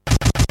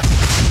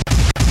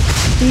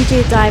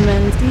DJ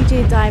Diamond,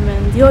 DJ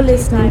Diamond. You're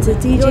listening to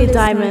DJ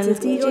Diamond,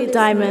 DJ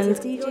Diamond,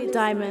 DJ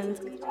Diamond,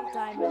 DJ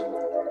Diamond.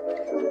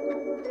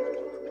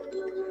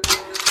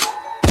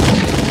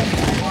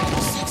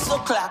 6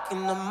 o'clock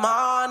in the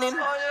morning.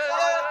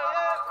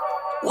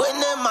 When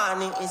the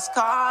morning is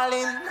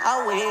calling,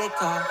 I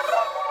wake up.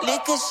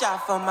 Lick a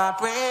shot for my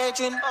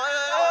brethren.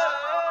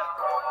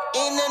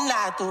 In the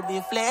night, to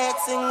be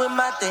flexing with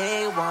my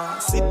day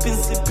one. Sipping,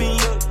 sipping,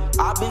 yeah.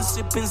 I've been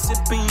sipping,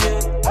 sipping, yeah.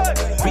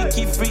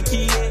 Freaky,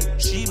 freaky, yeah.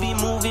 She be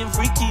moving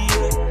freaky,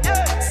 yeah.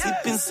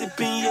 Sipping,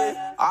 sipping,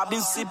 yeah. I've been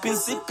sipping,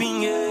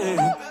 sipping,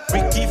 yeah.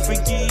 Freaky,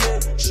 freaky,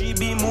 yeah. She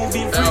be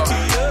moving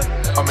freaky,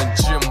 yeah. I'm in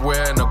gym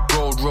wearing a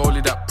gold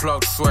rollie, that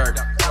plug swag.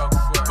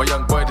 My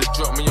young boy just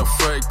dropped me a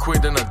 30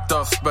 quid in a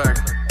dust bag.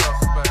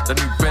 The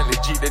new Bentley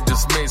Jeep they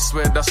just made,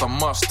 swear that's a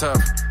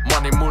must-have.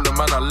 Money moolah,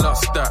 man, I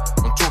lust that.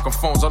 I'm talking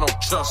phones, I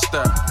don't trust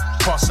that.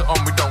 Pass it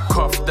on, we don't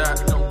cuff that.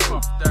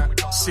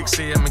 6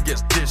 a.m. it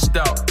gets dished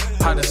out.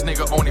 How this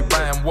nigga only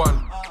buying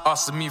one,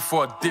 asking me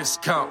for a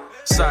discount.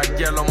 Side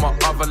girl on my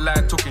other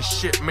line, talking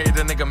shit, made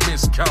a nigga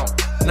miscount.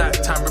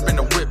 Night time we bring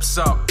the whips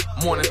out,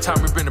 morning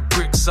time we bring the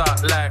bricks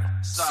out. Like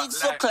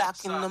 6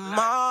 o'clock in the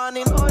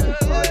morning.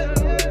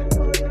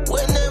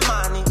 When the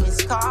morning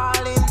is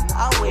calling,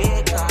 I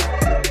wake up.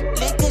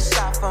 Lick a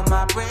shot for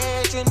my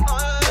brethren.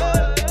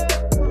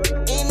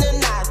 In the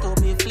night, to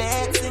be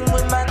flexing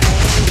with my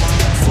day one.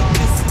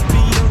 Sipping,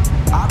 sipping,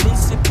 yeah. I've been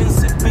sipping,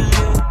 sipping,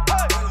 yeah.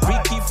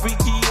 Freaky,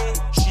 freaky, yeah.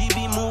 She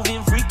be moving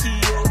freaky,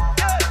 yeah.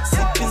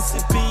 Sipping,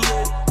 sipping,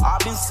 yeah.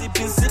 I've been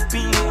sipping,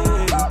 sipping,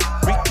 yeah.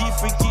 Freaky,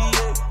 freaky,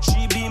 yeah.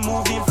 She be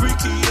moving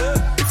freaky, yeah.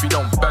 if you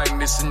don't bang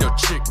this, and your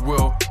chick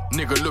will.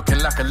 Nigga looking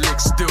like a lick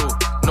still.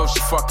 No, she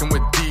fucking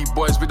with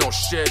D-boys. We don't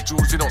share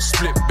jewels, we don't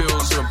split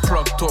bills. Doing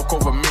plug talk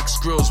over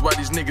mixed grills. Why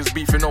these niggas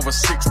beefing over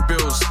 6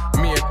 bills?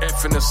 Me and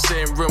F in the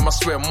same room. I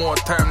swear more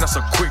time, that's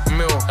a quick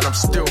meal. And I'm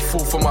still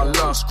full for my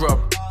last grub.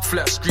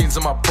 Flat screens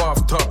in my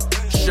bathtub.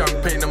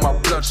 Champagne in my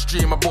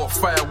bloodstream. I bought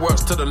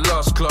fireworks to the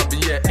last club.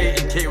 And yeah,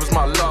 18K was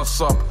my last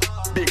sub.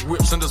 Big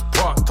whips and just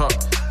parked up.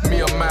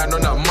 Me a man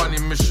on that money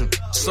mission.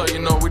 So you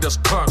know we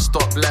just can't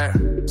stop like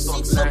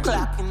 6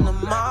 o'clock in the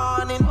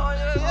morning.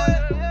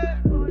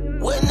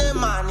 When the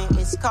morning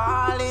is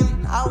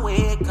calling, I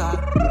wake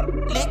up.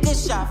 Lick a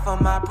shot for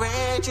my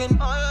brethren.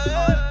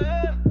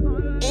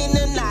 In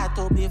the night,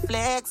 to be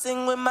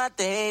flexing with my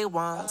day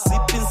one.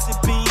 Sipping,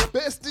 sipping.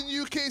 Best in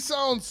UK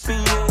sounds.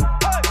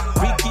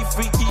 Freaky,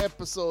 freaky.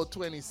 Episode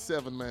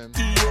 27, man.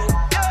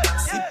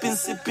 Sipping,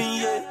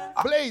 sipping, yeah.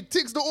 Blade,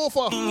 Tiggs the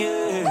author.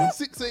 Yeah.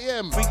 6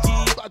 a.m. Freaky.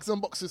 Bags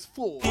and boxes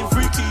full.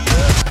 Freaky,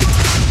 yeah.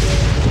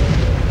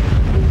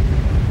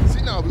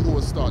 See, now we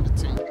always start the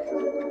thing.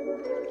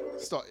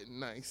 Start it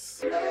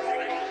nice.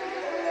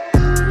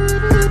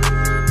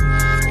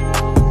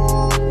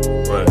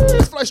 Right.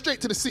 Let's fly straight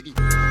to the city.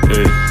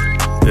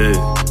 Hey,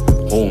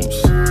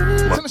 Holmes.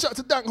 Send a shout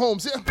to Dank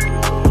Holmes, yeah?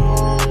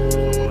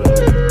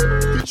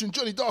 Featuring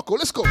Johnny Darko,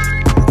 let's go.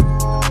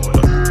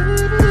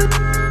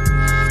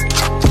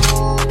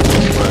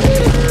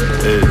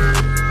 Hey.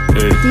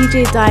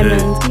 DJ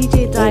Diamond,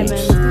 DJ Diamond,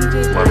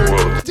 DJ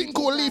Diamond. Thing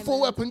called Lethal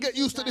Weapon, get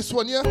used to this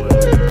one, yeah?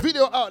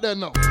 Video out there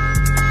now.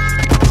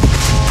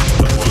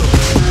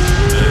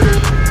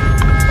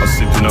 I'm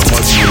sipping that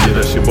muddy, yeah,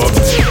 that shit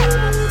bubbly.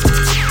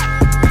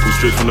 Pull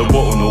straight from the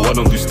bottle, no, I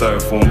don't do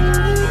styrofoam.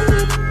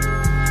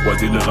 Why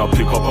didn't I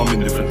pick up? I'm in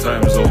different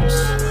time zones.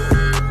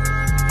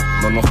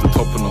 None off the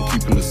top and I'm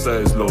keeping the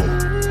size low.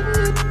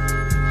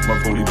 My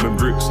goalie been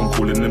bricks, I'm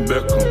calling him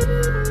Beckham.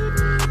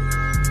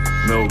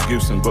 Mel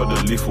Gibson got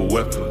the lethal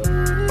weapon.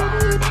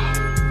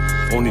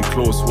 Only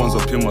close ones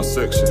up in my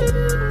section.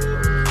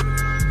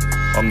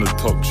 I'm the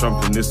top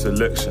champ in this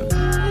election.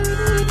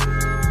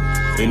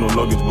 Ain't no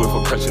luggage boy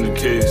for catching the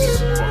case.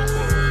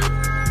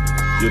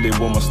 Yeah, they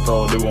want my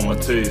style, they want my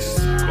taste.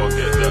 Gotta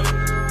get that.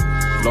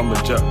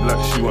 Lumberjack black,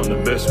 she want the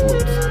best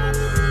wood.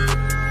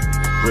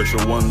 Retro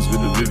ones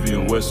with the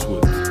Vivian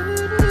Westwood.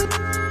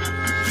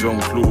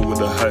 Jean-Claude with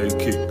the high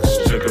kicks.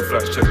 Check a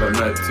flash, check our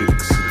night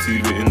ticks.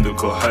 TV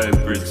indica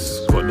hybrids.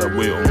 Got that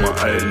weight on my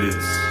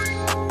eyelids.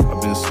 I've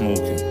been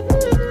smoking.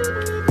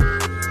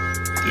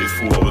 They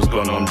thought I was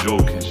gone, I'm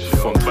joking.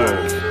 Fuck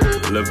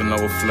 12,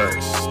 11-hour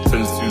flights.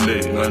 10's too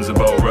late, 9's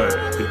about right.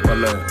 Hit my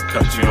line,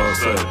 catch you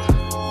outside.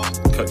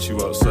 Catch you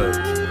outside.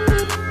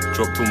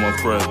 Dropped all my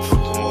pride.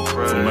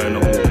 For mine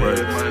I'm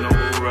alright.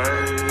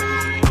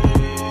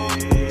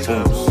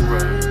 Bones.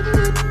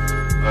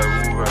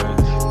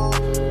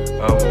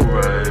 I will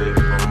ride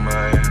for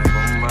mine,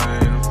 for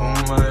mine, for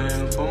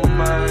mine, for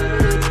mine.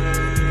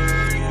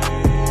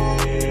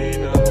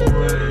 I will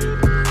ride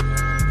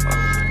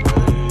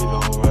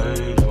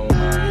for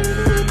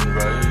mine,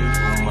 ride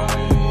for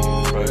mine,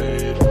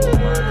 ride for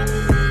mine.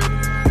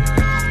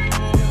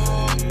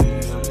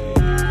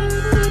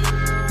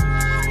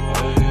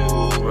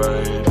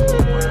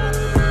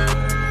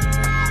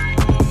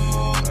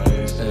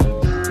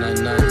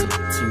 990,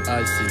 Team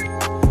Icy.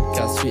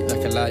 Girl sweet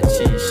like a light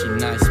cheese. She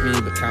nice me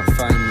but can't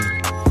find me.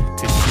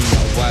 Cause she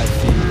not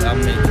wifey. I'll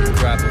make her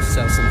grab or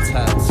sell some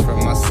tats from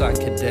my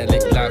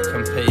psychedelic life I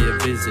can pay a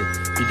visit.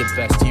 Be the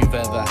best you've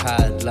ever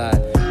had,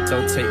 like,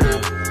 don't take no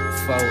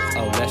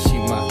photo, unless you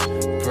my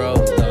bro,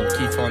 though.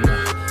 Keep on the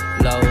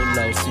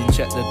low, soon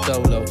check the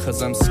dolo,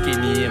 cause I'm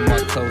skinny in my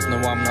clothes, no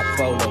I'm not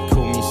bolo,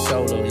 call me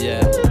solo,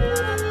 yeah.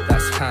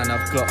 That's Han,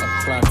 I've got a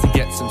plan to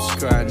get some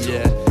scran,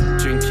 yeah.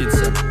 Drinking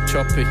some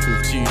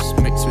tropical juice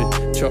mixed with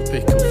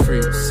tropical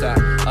fruit, sat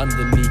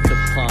underneath the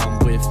palm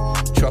with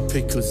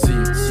tropical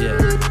zoots, yeah.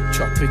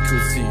 Tropical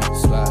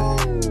zoots, like,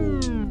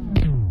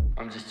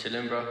 I'm just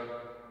chilling, bro.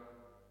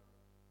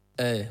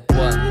 Hey, 1,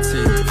 2,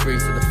 3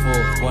 to the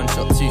 4, 1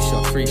 shot, 2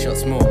 shot, 3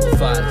 shots more,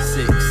 5,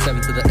 6,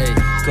 7 to the 8,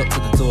 got to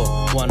the door,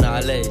 1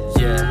 hour late,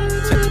 yeah,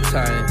 check the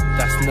time,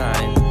 that's 9,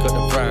 got the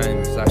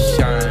rhymes, I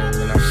shine,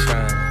 when I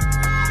shine,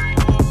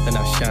 then I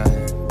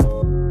shine.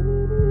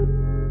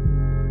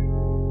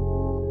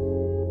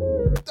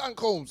 Dan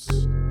Combs,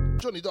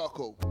 Johnny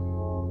Darko,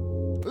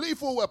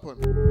 Lethal Weapon.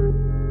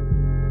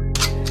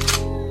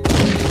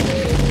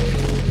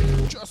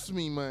 Trust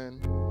me, man.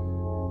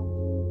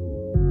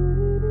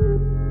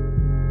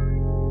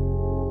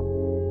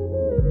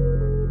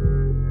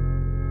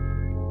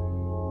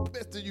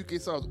 Best of UK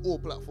sounds, all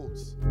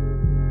platforms.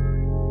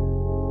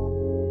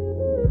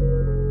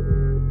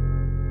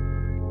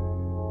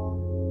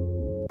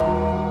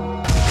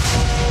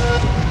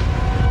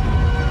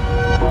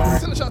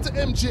 Send a shout to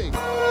MJ.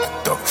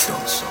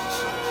 Productions.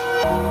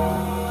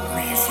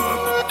 Reverb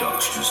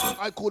Productions.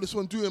 I call this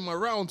one doing my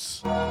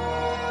rounds.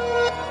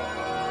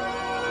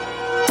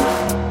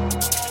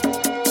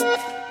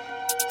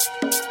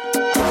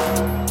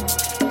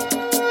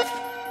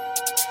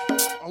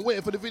 I'm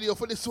waiting for the video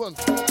for this one.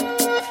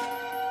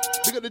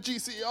 We got the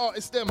GCE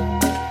artists, them.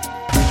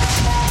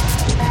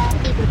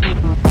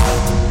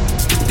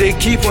 They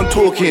keep on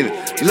talking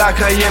like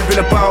I ain't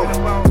been about.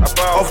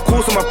 Of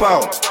course I'm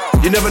about.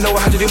 You never know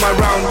how to do my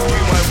round.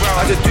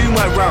 I just do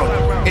my round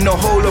in the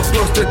whole of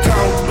Gloucester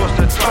town.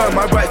 Earn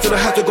my right till I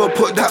have to go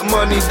put that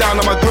money down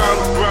on my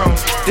ground.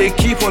 They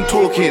keep on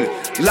talking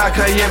like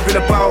I ain't been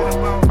about.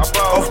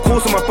 Of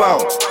course I'm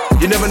about.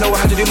 You never know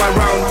how to do my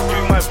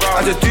round.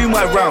 I just do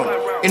my round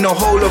in the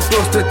whole of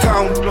Gloucester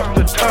town.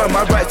 Earn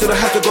my right till I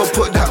have to go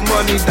put that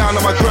money down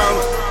on my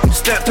ground.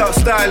 Stepped out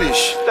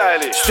stylish,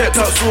 stepped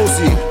out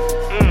saucy.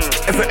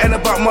 If it ain't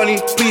about money,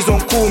 please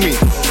don't call me.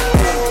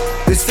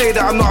 They say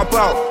that I'm not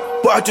about,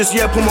 but I just,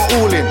 put my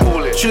all in.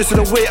 Should've seen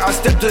the way I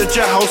stepped to the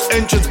jailhouse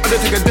entrance, I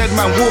didn't take a dead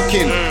man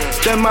walking.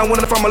 Dead man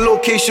wanted to find my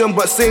location,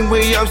 but same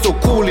way, I'm still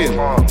calling.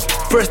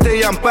 First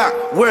day I'm back,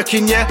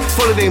 working,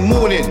 holiday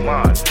morning.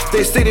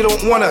 They say they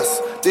don't want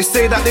us, they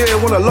say that they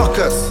don't wanna lock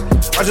us.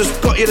 I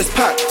just got here this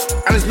pack,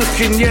 and it's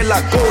looking,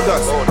 like gold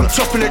dust. I'm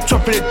chopping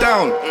it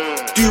down.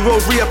 Do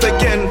roll re-up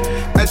again,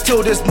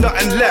 until there's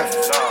nothing left.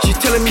 She's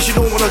telling me she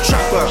don't want a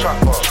trapper.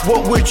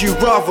 What would you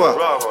rather?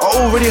 I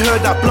already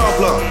heard that blah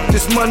blah.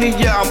 This money,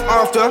 I'm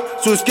after,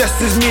 so it's guess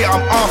it's me I'm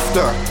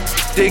after.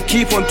 They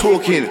keep on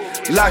talking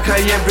like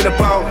I ain't been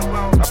about.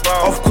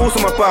 Of course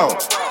I'm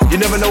about. You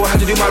never know how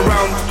to do my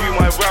round.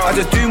 I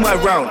just do my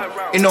round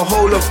in the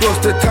whole of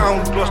Gloucester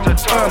town.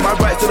 Earn my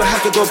right till I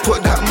have to go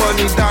put that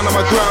money down on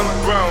my ground.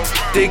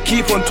 They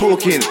keep on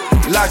talking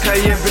like I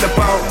ain't been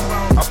about.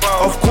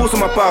 Of course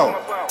I'm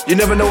about. You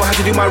never know how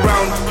to do my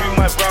round.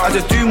 I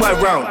just do my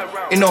round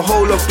in the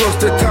whole of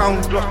Gloucester town.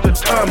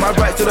 Earn my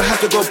right till I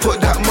have to go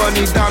put that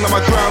money down on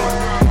my ground.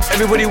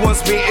 Everybody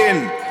wants me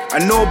in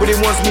and nobody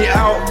wants me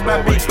out.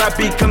 Bad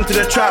beat, come to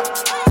the trap.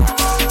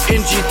 In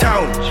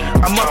G-Town,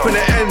 I'm up in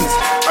the ends.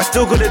 I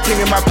still got a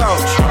thing in my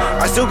pouch.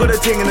 I still got a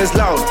thing and it's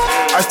loud.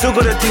 I still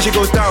got a thing, she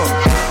goes down.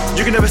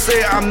 You can never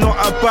say I'm not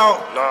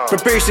about.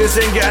 Probation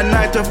saying get a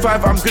 9 to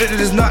 5. I'm good at it,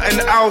 there's nothing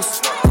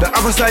else. The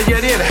other side,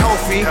 they ain't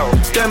healthy.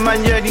 Them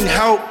man, need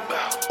help.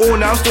 Oh,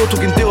 now I'm still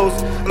talking deals,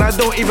 and I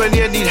don't even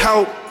need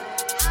help.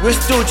 We're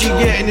still G,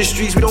 in the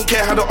streets. We don't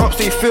care how the ops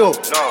they feel.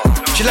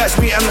 She likes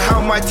me and how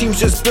my team's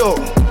just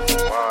built.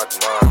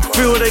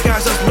 Feel the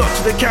guys that's locked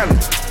to the can.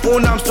 Oh,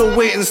 now I'm still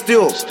waiting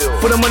still.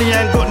 For the money,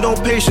 I ain't got no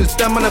patience.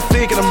 Damn man, I'm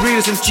faking. I'm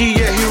reading some G,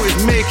 who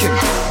is making.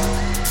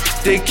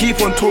 They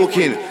keep on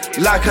talking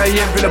like I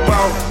ain't been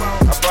about.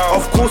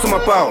 Of course I'm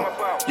about.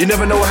 You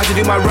never know how to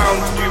do my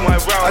round.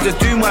 I just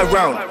do my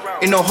round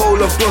in the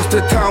whole of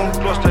Gloucester town.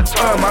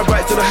 Earn my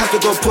right till I have to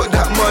go put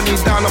that money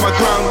down on my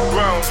ground.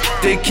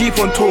 They keep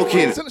on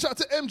talking. Send a shout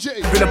to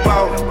MJ. Been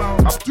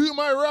about. Do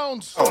my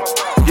rounds.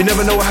 You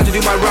never know how to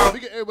do my round. We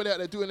get everybody out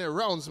there doing their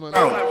rounds, man.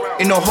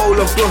 In the whole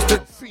of Gloucester.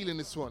 Feeling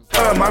this one.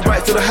 Earn my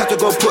right till I have to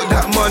go put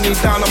that money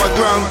down on my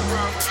ground.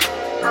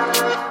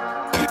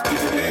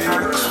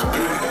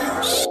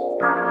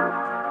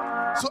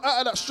 So out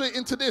of that, straight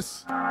into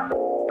this.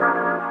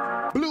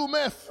 Blue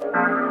Meth,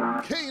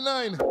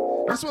 K9.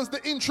 This one's the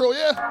intro,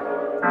 yeah?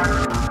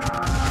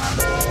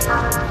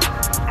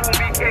 Call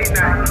me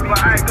K9, but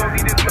I don't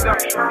need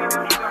introduction.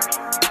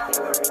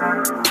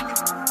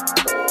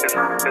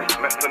 Let's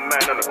mess the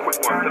man on a quick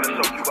one. Gonna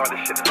show you how this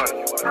shit's done.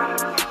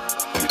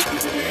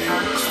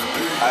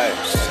 Aye.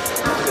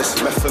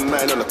 This method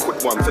 9 and a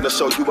quick one. Finna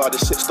show you how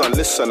this shit's done.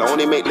 Listen, I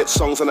only make lit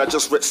songs and I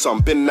just writ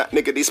some. Been that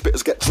nigga, these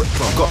spitters get dripped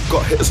on.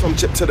 Got hitters from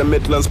Chip to the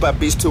Midlands, bad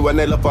beats too, and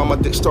they love how my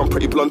dick strong.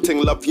 Pretty blunt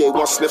thing, love yeah,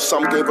 one sniff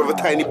some. Gave her a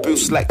tiny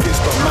boost like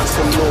Kingston. Man's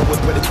from Norwood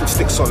where they put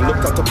sticks on.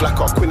 Looked at the Black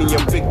Hawk, Quinny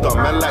and Big Dumb.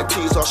 Man like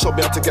Teaser, showed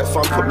me how to get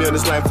fun. Put me on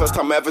his line first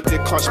time I ever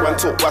did. Crunch man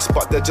talk wasp,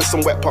 but they're just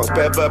some wet punks.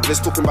 Bare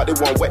verbalists talking about they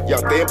want wet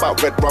young. They ain't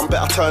about red rum,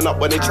 better turn up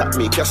when they chat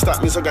me. Guess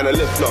that means I'm gonna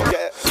live long.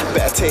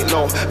 Better take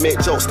no, make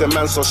jokes, them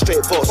man's on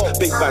straight votes.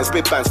 Big bands,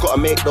 gotta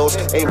make those.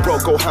 Ain't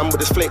broke, go ham with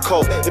this flake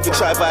coat. If you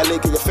try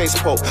violate, get your face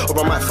poked. Or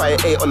I might fire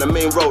 8 on the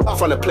main road,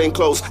 front of plain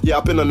clothes. Yeah,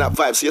 I've been on that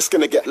vibe, so you're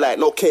gonna get light,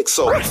 no cake,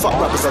 so fuck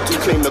rappers, I do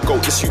claim the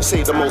goat. This you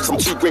say the most, I'm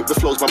too great with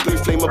flows. My blue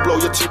flame will blow,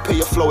 you're too pay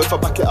your flow. If I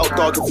back it out,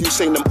 dog, if you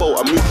say them boat,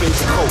 I move things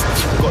to cold.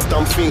 Got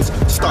dumb fiends,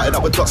 started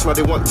out with dots, now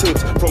they want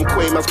teams. From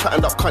Quayman's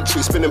patterned up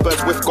country, spinning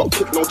birds with got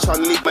kick, no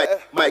Chan Lee.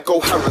 Might go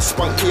Harris,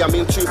 spunky, I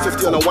mean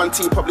 250 on a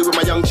 1T, probably with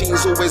my young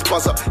G's, always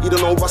buzz up. You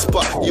don't know Russ,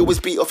 but you always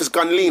beat off his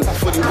gun lean.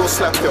 Fully will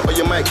slap it, or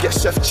you might get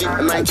Chef G.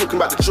 And I ain't talking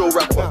about the drill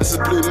rapper, this is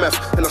blue meth,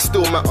 and I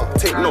still matter.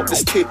 Take note,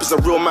 this tape is a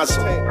real mazza.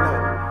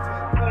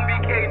 Call me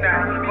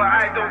K9, but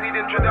I don't need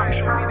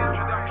introduction.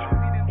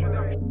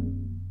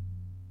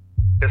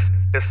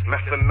 This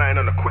method 9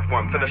 on a quick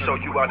one, finna show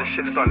you how this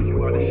shit's done.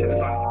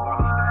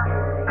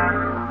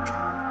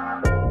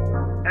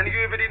 And you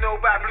already know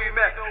about Blue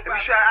Meth. Let me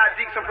shout out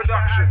Dixon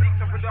Production.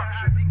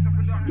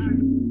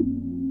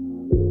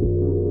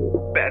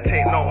 Better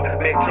take note,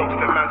 make jokes,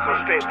 the man's on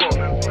straight boat.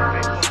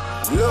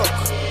 Look,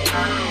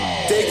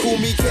 they call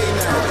me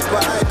K9,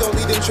 but I don't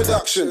need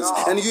introductions.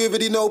 And you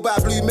already know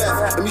about Blue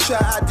Meth. Let me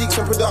shout out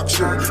Dixon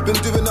Production. Been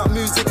doing up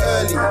music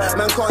early,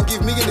 man can't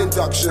give me an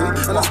induction.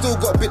 And I still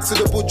got bits of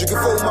the bud, you can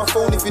phone my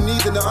phone if you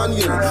need an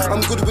onion.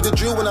 I'm good with the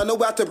drill and I know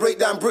how to break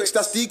down bricks,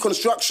 that's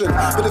deconstruction.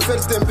 But the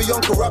feds them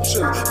beyond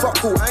corruption. Fuck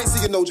cool, I ain't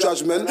seeing no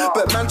judgment,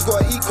 but man's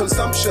gotta eat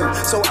consumption.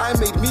 So I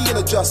made me an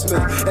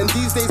adjustment. And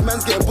these days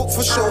man's getting booked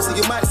for shows, so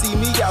you might see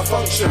me out of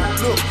function.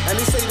 Look, and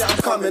they say that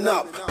I'm coming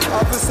up,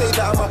 others say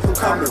that I'm up and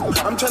coming.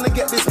 I'm trying to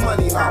get this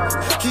money up,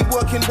 keep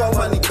working while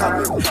money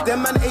coming.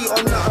 Them man ain't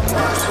on nothing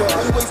much, but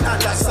always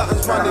act like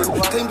something's running.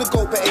 Claim the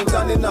goal but ain't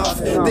done enough,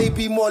 they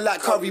be more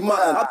like curry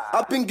mutton.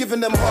 I've been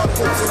giving them hard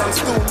hooks and I'm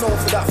still known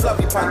for that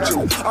flurry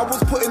punching. I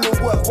was putting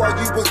in work while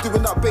you was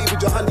doing up babe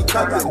with your honey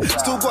cuddling.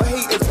 Still got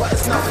haters but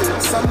it's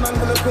nothing, some man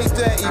wanna play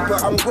dirty,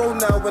 but I'm grown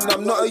now and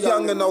I'm not a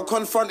young. And I'll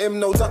confront him,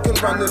 no ducking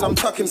running, I'm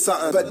tucking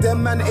something. But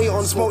them man ain't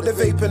on smoke the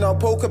vaping, I'll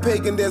poke a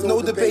pagan, there's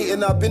no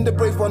debating. I've been the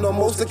brave one on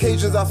most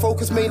occasions, I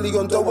focus mainly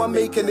on dough I'm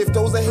making. If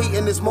those are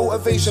hating, it's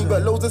motivation,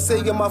 but loads are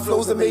saying my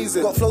flow's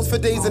amazing. Got flows for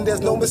days and there's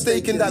no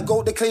mistaking that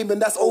gold the claiming,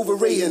 that's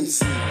overrating.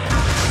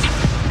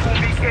 Call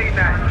me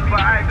K9, but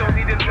I don't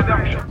need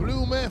introduction.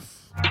 Blue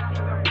Meth,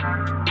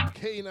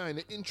 K9,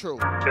 the intro.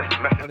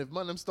 And if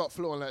man them start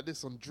flowing like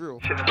this on drill,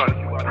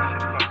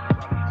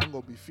 I'm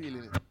gonna be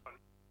feeling it.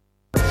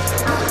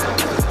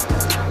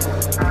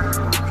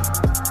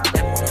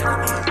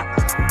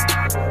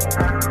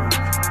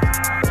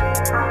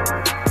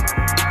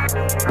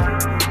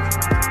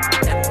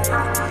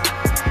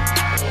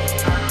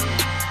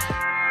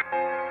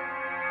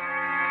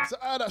 So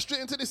that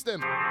straight into this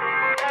then.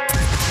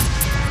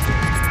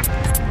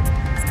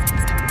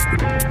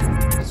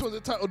 This one's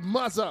entitled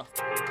Mazza.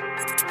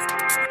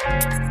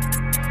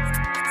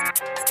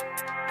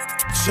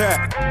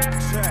 Check.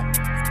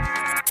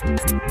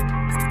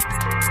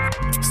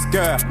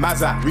 Skirt,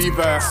 Mazza,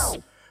 reverse.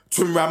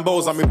 Twin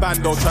Rambos, I'm in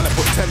bando, trying to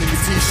put 10 in your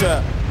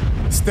t-shirt.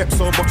 Step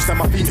so much that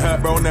my feet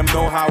hurt, bro, them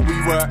know how we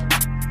work.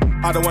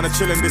 I don't wanna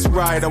chill in this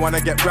ride, I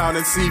wanna get round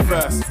and see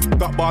first.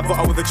 Got barred,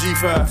 got with a G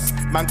first.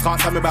 Man can't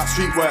tell me about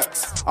street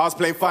works. I was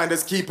playing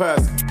finders,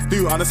 keepers.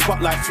 Do it on the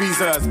spot like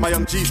tweezers. My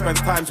young G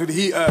spends times with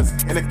heaters.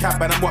 In a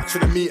cab and I'm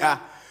watching the meter.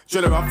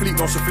 Driller on fleet,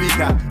 no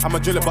Shafleeka. I'm a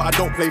driller but I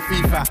don't play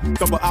FIFA.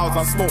 Double hours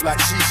on smoke like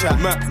shisha.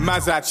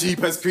 Mazza,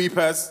 jeepers,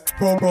 creepers.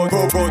 Bro,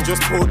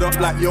 just pulled up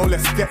like yo,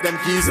 let's get them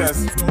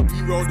geezers.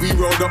 We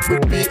rolled up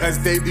with beaters,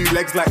 they do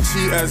legs like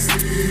cheaters.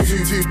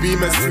 Two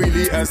beamers, 3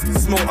 liters.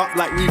 Smoke up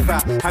like reefer.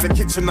 Had a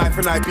kitchen knife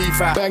and I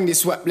beef at. Bang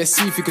this whap, let's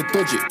see if you could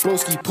dodge it.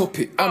 Broski pop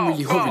it, I'm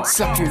really horrid.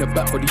 Slap you in the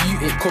back, but you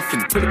ain't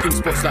coughing. Pull up in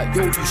spots like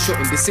yo, you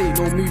shotting. This ain't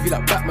no movie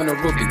like Batman or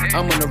Robin.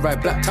 I'm on the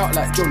ride, blacked out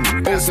like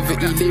Johnny. Also for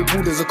E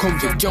labeled as a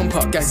convict. Jump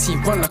up, guys, he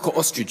run like an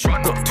ostrich.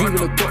 Got 2 in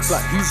the box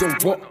like who's on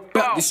what?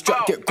 Back this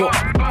strap get got.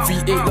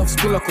 V8 love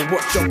spill like a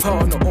watch. Jump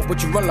out on the up,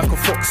 but you run like a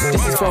fox.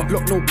 This is 5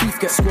 block, no beef,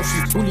 get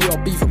squashed. You bully our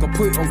beef, I can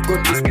put it on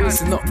God. This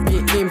racing up, be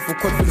it aim for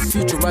quad for the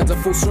future. Rides,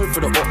 I feel sorry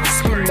for the op.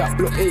 Spin that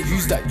block, hey,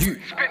 who's that you?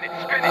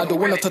 I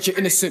don't wanna touch an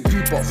innocent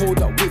dude, but hold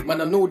that weight,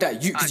 man, I know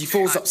that you. Cause he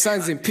folds up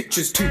signs in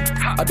pictures too.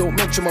 I don't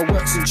mention my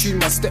works in tune,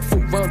 my step foot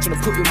round, tryna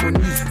put him on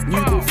news.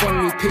 New go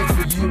funny paid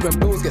for you when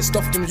bills get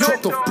stuffed and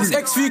chopped off boot. This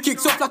X3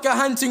 kicks off like a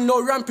hunting,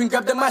 no ramping.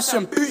 Grab the mash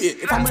and boot it.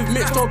 If I'm with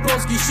Mitch, no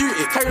broski, shoot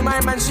it. Carry my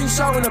man, shing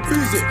shower and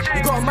abuse it.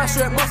 You got a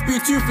masher, it must be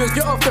toothless.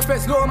 Get off the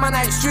fence, little man,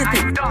 I ain't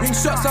stupid. Ring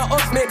shots out,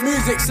 odds, make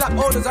music. Slap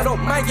orders, I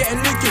don't mind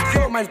getting leaking.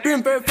 Yo, man's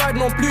been verified,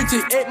 no blue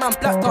tick. 8 man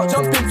blacked out,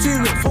 jumping to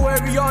it. 4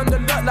 area on the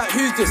lot, like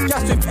who's this?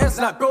 Gas with S,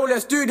 like bro,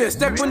 let's do this.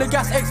 Step on the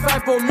gas,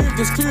 X5, bro, move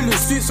this.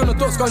 Clueless, suits on the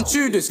dots, gun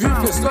chew this.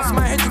 Ruthless, lost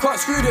my head, you can't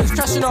screw this.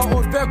 Crashing out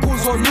old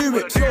vehicles or new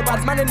whips. Yo,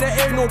 bad man in the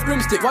air, no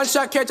broomstick. One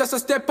shot care, just a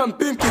step and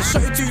boom kid.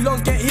 Shot it too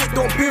long, get hit,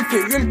 don't boom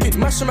it. Rim kid,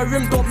 mash on my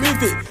rim, don't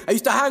move it. I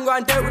used to hang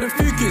around there with a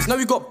few kids. Now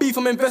we got beef,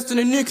 I'm investing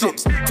in new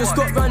clips. Just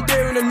got round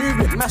there in a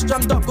new whip. Mash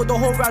jammed up, got the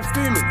whole ride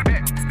fuming.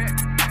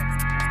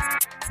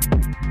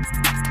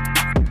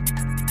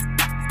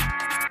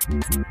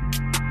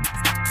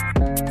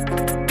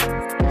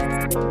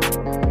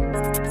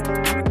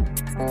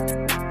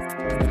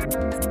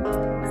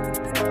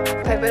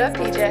 Pipe it up,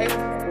 DJ.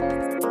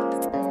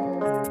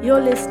 You're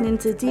listening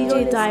to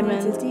DJ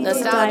Diamond.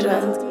 DJ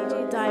Diamond.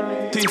 DJ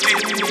Diamond.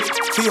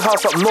 Tea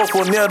house up north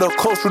or near the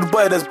coast, through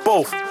Dubai, there's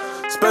both.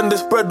 Spend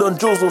this bread on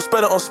jewels or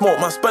spend it on smoke,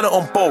 man, spend it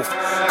on both.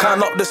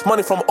 Counting up this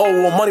money from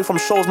O or money from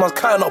shows, man,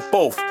 counting up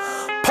both.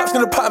 Paps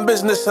in the pattern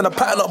business and a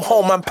pattern up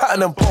home, man,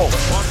 patterning both.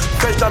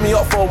 Fresh jam me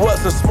up for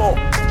works and smoke,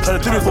 trying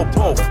to do me for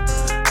both.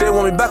 They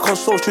want me back on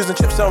souls, choosing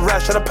chips and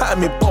rice, trying to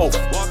pattern me both.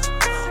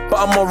 But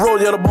I'm on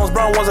road, yeah, the bones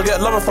brown ones, I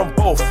get loving from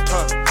both.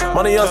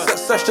 Money on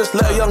success, just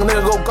let a young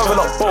nigga go govern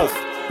up both.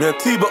 Me and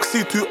T-Buck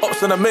C2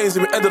 ops and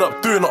amazing, we ended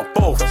up doing up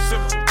both.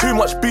 Too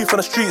much beef on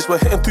the streets, we're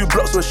hitting 2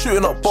 blocks, we're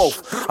shooting up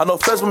both. I know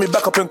feds want me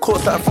back up in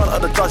court, sat in front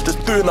of the judge,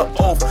 just doing up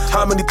both.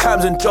 How many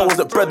times in jail was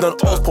it bread and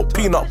oats, put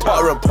peanut,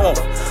 butter and pork?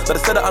 Now they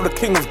said that I'm the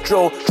king of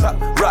drill,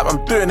 trap, rap,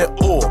 I'm doing it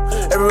all.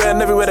 Everywhere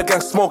and everywhere the gang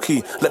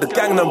smoky, let the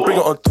gang them bring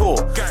it on tour.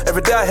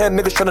 Every day I hear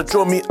niggas trying to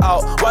draw me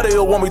out, why they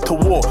all want me to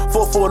war?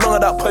 4-4 long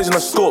of that poison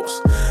and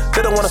scopes,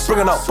 they don't want us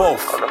bringing out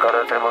both. On the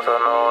garden table, so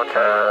no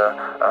chair,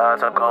 I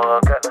had to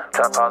go get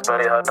trap house,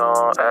 belly had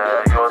no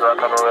air. Yours are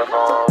coming with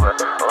more wet,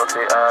 OT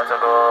I had to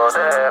go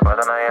there, but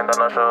then I ain't done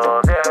no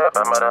shows, yeah.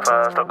 Remember the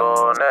first to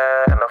go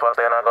there, and the first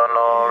day I got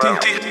no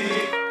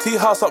rent. Tea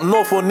house up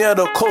north or near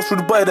the coast, through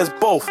Dubai, there's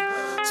both.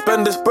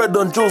 Spend this bread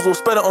on jewels or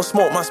spend it on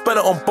smoke, man, spend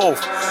it on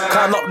both.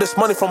 Counting up this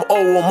money from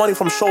O or money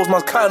from shows,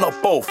 man, counting up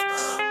both.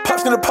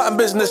 Paps in the pattern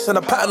business and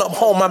a pattern up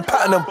home, man,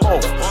 patterning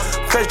both.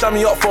 Fresh jam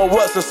me up for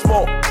works and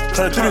smoke,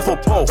 trying to do me for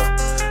both.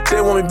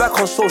 They want me back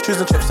on souls,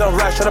 choosing chips and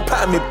rice, trying to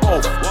pattern me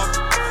both.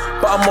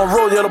 But I'm on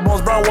road, yeah, the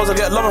bones brown ones, I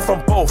get loving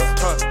from both.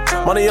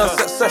 Money on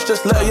success,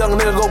 just let a young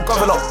nigga go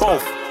govern up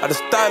both. I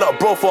just died up,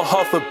 bro, for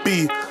half a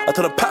B,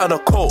 until the pattern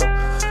of coat.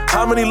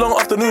 How many long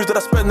afternoons did I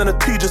spend in the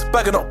tea just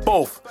bagging up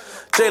both?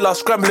 J-Law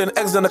scrambling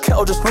eggs in the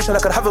kettle, just wishing I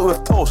could have it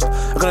with toast.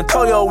 I'm gonna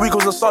tell you all week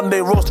was a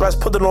Sunday roast, rice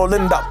pudding all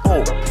in that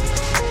bowl.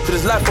 For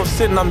this life of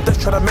sin, I'm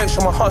just trying to make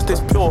sure my heart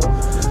stays pure.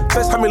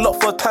 First had me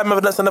locked for a time,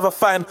 evidence I never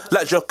find,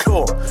 like your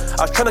cure.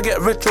 I was trying to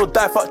get rich or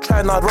die, fuck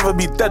trying, I'd rather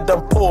be dead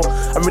than poor.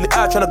 I'm really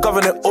out trying to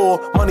govern it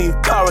all, money,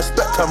 power,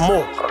 respect and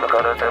more. On the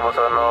garden table,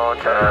 so no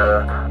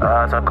chair,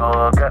 I had to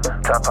go get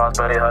trap house,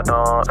 belly had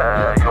no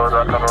air. Yours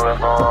are coming with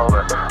more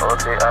wet,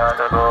 OT I had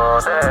to go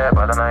there,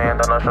 but then I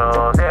ain't done no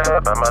shows, yeah.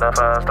 Remember the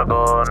first to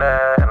go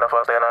there, and the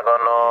first day I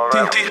got no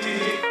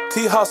rent.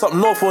 Tea house up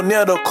north or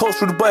near the coast,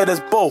 through Dubai, there's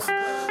both.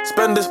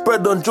 Spend this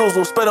bread on jewels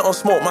or spend it on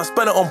smoke, man,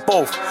 spend it on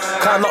both.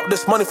 Counting up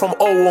this money from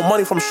O or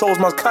money from shows,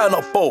 man, counting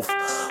up both.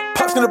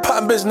 Paps in the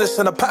pattern business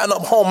and a pattern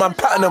up home, man,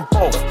 patterning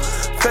both.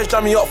 Fresh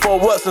jam me up for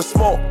works and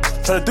smoke,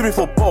 trying to do me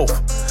for both.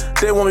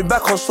 They want me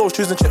back on souls,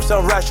 choosing chips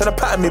and rice, trying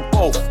to pattern me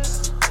both.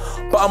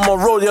 But I'm on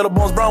road, yeah, the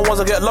bones brown ones,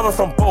 I get loving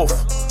from both.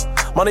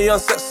 Money on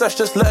success,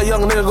 just let a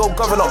young nigga go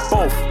govern up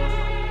both.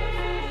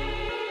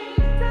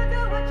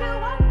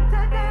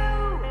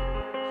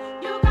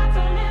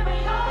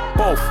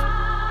 Both.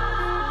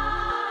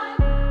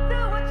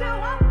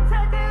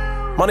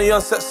 Money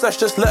on success,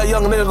 just let a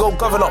young nigga go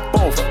govern up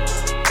both.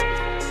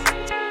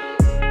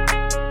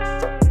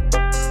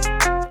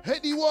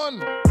 Heady one,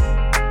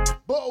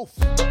 both.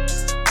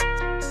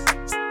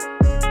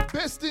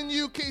 Best in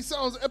UK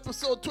Sounds,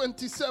 episode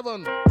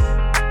 27.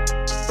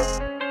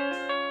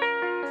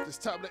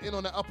 Just tap it in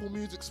on the Apple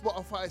Music,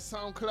 Spotify,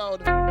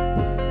 SoundCloud.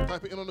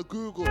 Type it in on the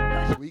Google.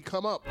 We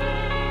come up.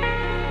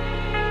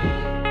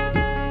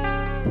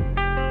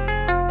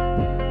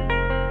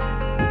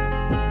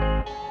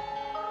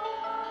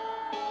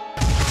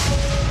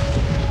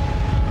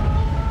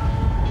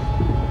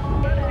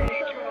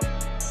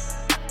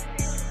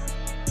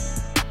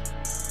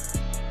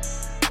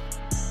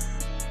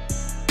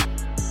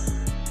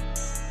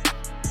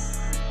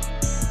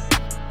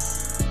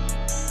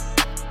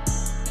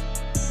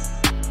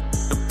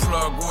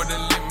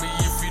 Wouldn't let me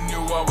if you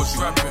knew I was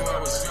rapping.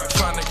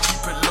 Trying to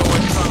keep it low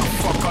and trying to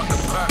fuck up the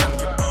pattern.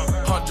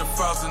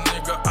 100,000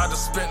 nigga, I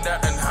just spent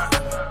that in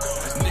Hatton.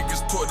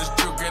 Niggas taught this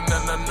jugging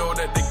and I know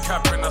that they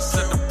capping. I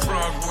said the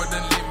plug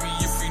wouldn't let me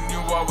if you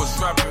knew I was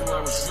rapping.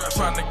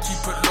 Trying to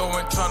keep it low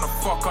and trying to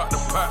fuck up the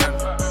pattern.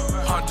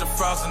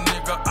 100,000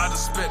 nigga, I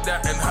just spent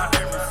that in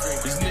Hatton.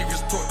 These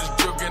niggas taught this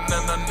jugging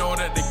and I know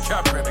that they capping.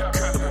 capping.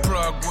 The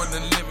plug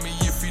wouldn't let me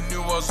if he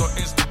knew I was on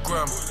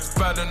Instagram. It's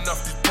bad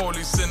enough these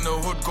police in the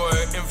hood got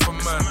an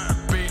inframan.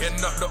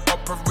 Beating up the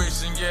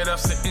operation, yeah,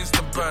 that's an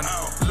instant ban.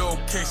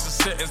 Location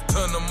settings,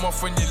 turn them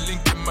off when you're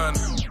linking, man.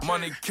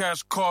 Money,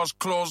 cash, cars,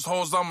 clothes,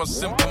 hoes, I'm a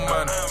simple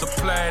man.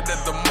 Supply the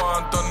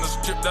demand on the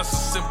strip, that's a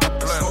simple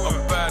plan.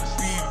 A bad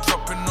beat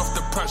dropping off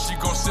the patch, she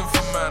gon' sing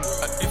for man.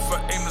 If I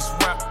aim this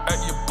rap at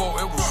your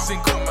boat, it will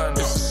sink a man.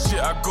 This is shit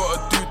I gotta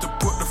do to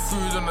put the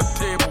food on the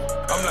table.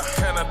 I'm like,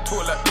 can I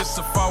talk like this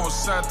if I was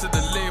signed to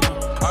the label?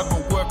 I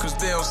got workers,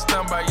 they on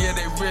standby, yeah,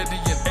 they ready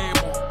and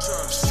able.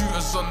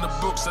 Shooters on the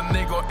books and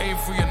they gon' aim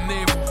for your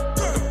navel.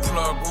 The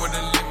plug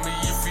wouldn't let me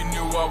if he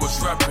knew I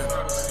was rapping.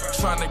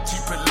 Tryna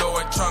keep it low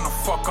and tryna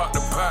fuck out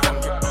the pattern.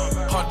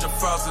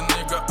 100,000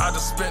 nigga, I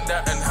just spent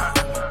that in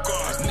Hatton.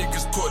 These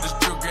niggas taught this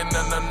jugging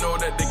and I know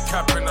that they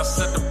capping. I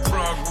said the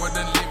plug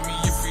wouldn't let me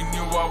if he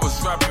knew I was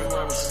rapping.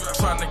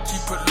 Tryna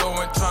keep it low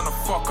and tryna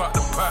fuck out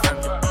the pattern.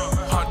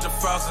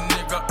 100,000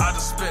 nigga, I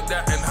just spent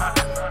that in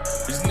Hatton.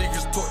 These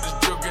niggas taught this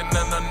jugging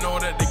and I know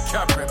that they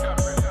capping.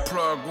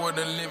 Plug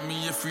wouldn't let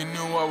me if he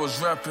knew I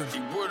was rapping. He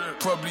wouldn't.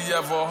 Probably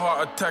have a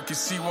heart attack, you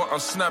see what I'm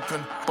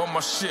snapping. But my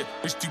shit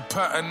is too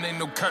pattern, ain't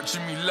no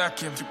catching me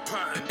lacking.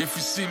 If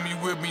you see me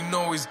with me,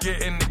 know he's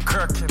getting it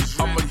cracking.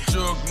 I'm a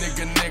jug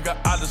nigga,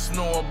 I just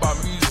know about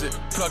music.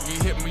 Plug, he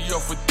hit me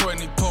off with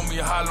 20, told me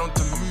how long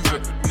to move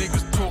it.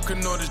 Niggas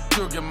talking all this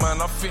jugging,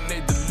 man, I think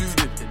they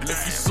deluded.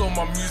 If he saw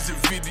my music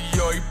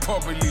video, he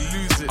probably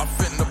lose it. I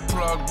think the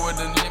plug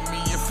wouldn't let me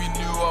if he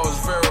knew I was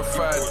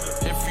verified.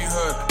 If he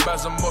heard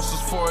Baz and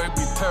Bosses for he'd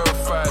be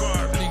terrified.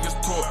 Niggas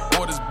talk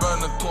all this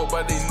burner talk,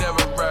 but they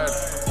never ride.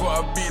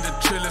 Gotta be the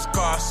trillest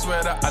car, I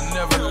swear that I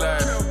never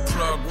lied.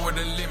 Plug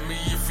wouldn't let me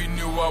if he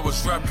knew I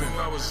was rapping.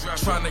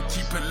 Tryna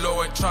keep it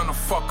low and tryna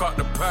fuck out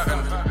the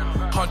pattern.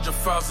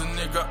 100,000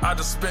 nigga, I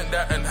just spent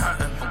that in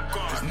Hatton.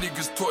 These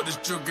niggas taught this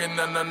jugging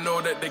and I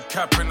know that they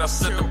capping. I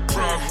said the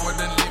plug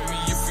wouldn't let me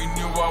if he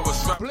knew I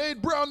was rapping.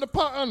 Blade Brown the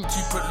pattern.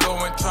 Keep it low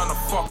and tryna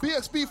fuck.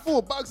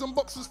 BXB4, Bags and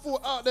Boxes 4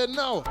 out there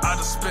now. I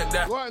just spent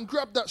that. Go out and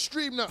grab that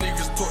stream now.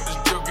 Niggas taught this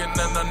jugging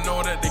and I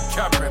know that they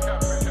capping.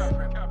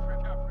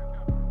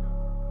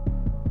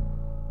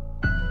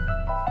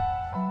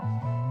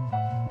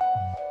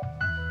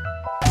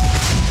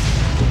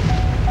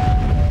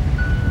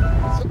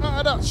 So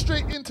out of that,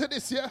 straight into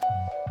this, yeah?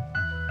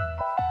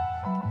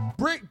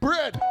 Break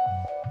bread.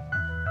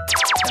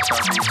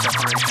 SRB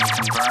separation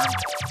confirmed.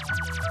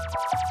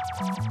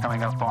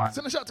 Coming up on.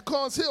 Send a shot to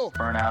Carnes Hill.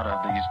 Burn out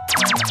of these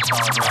twin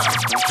solid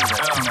rocket boosters at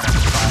 2 minutes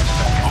and 5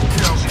 seconds.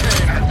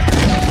 Okay.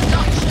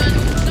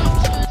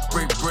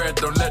 Break bread,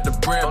 don't let the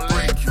bread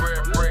break.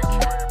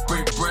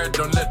 Break bread,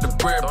 don't let the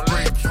bread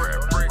break.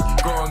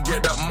 Go and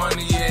get that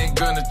money, you ain't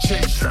gonna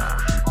chase.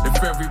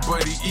 If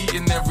everybody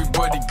eating,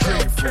 everybody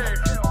grateful.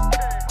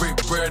 Break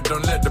bread,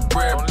 don't let the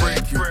bread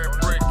break you.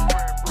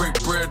 Break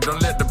bread,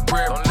 don't let the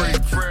bread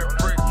break you.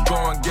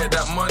 Go and get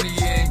that money,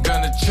 you ain't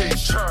gonna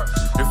chase.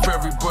 If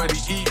everybody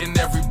eating,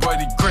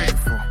 everybody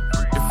grateful.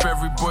 If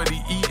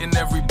everybody eating,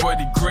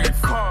 everybody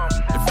grateful.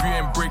 If you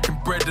ain't breaking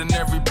bread, then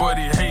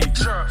everybody hate.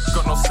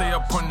 Got no say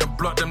up on the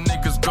block, them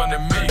niggas gonna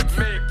make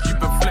you. You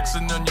been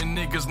flexing on your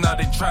niggas, now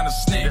they tryna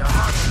snake. You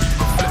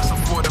been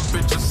flexing for the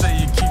bitches, say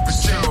you keep it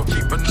chill.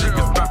 But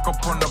niggas back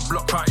up on the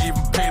block, can't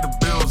even pay the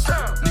bills.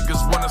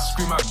 Niggas wanna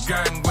scream out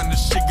gang when the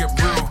shit get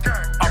real.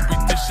 I'll be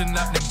dishing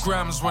out them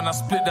grams when I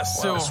split that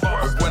seal.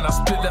 But when I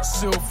split that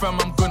seal, fam,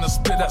 I'm gonna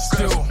split that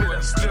still.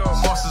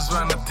 Bosses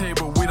round the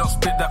table, we don't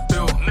split that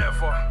bill.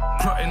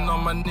 Plotting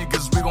on my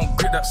niggas, we gon'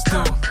 grip that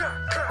still.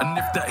 And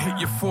if that hit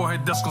your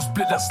forehead, that's gon'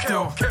 split that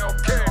still.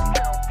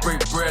 Break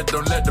bread,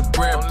 don't let the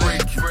bread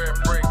break you.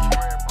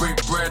 Break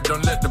bread,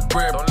 don't let the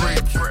bread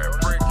break you.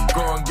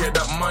 Go and get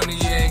that money,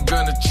 you ain't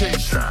gonna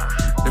chase you.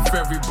 If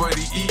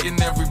everybody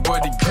eating,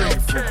 everybody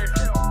grateful.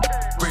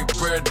 Break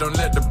bread, don't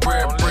let the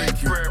bread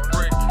break you.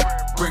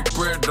 Break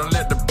bread, don't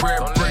let the bread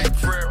break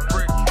you.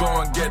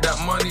 Go and get that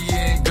money, you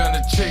ain't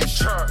gonna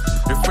chase you.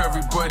 If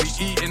everybody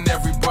eating,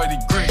 everybody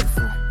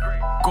grateful.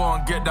 Go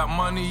and get that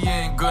money, you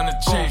ain't gonna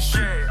chase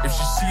you. If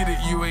she see that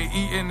you ain't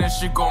eating, then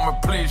she gon'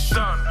 replace you.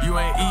 You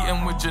ain't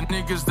eating with your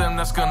niggas, then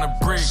that's gonna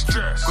break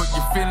you. Got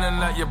you feeling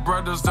like your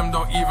brothers, them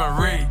don't even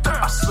rate.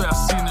 I swear I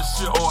seen this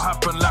shit all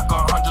happen like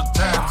 100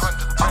 times.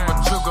 I'm a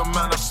trigger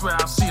man, I swear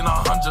I seen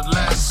 100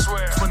 lands.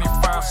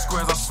 25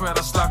 squares, I swear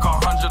that's like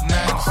 100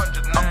 names.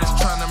 I'm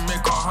just trying to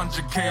make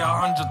 100K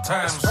 100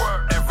 times.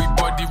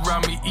 Everybody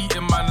around me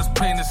eating, man, it's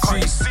plain to see.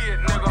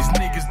 These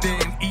niggas, they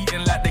ain't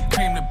eating like they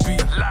claim to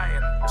be.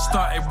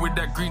 Started with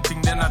that green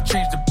thing, then I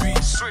changed the beat.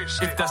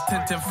 If that's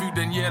 10 food,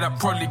 then yeah, that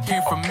probably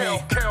came from me.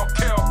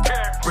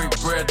 Break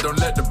bread, don't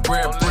let the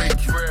bread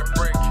break you.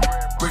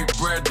 Break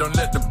bread, don't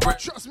let the bread.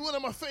 Trust me, one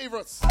of my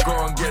favorites.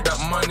 Go and get that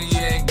money, you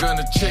ain't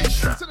gonna chase.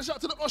 Send a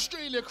shout to the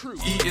Australia crew,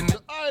 Eating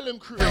the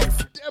Island crew,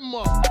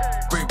 Denmark,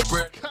 break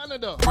bread,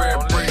 Canada, bread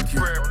break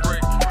you.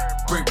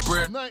 Break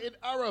bread, United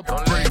Arab,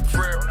 break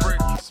break.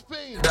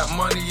 Spain, that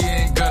money you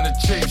ain't gonna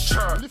chase.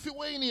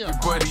 Lithuania,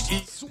 everybody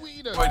eat,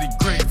 Sweden, everybody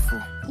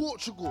grateful.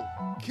 Portugal,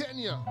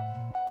 Kenya,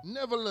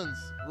 Netherlands,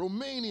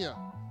 Romania,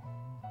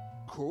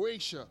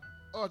 Croatia,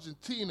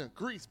 Argentina,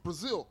 Greece,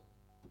 Brazil.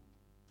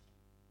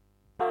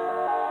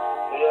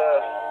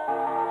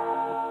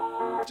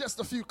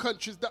 Just a few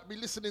countries that be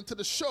listening to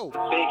the show.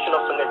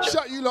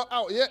 Shout you lot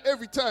out, yeah,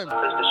 every time.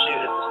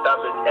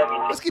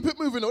 Let's keep it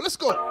moving on. Let's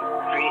go.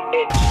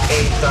 3-inch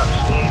A-top,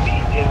 Snoopy,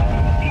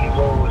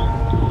 D-Rolls,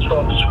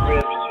 Trumps,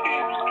 Ribs,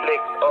 Hoops,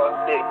 Clicks,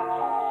 R6,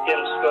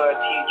 Tim Skirt,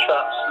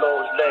 T-Trap,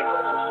 Slows, Legs.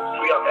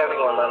 Free up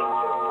everyone, man.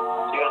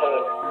 See you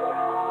home.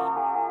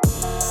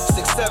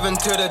 6'7"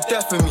 to the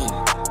death of me.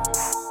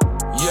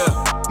 Yeah,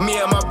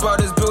 me and my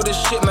brothers build this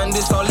shit, man,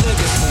 this our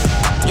legacy.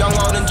 Young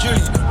Wild and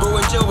Julie, bro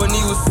in jail when he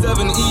was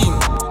 17.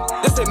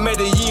 This ain't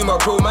Medellin, my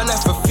bro, man,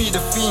 that's for feed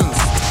the fiends.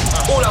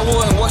 All I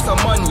want was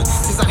some money,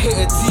 since I hit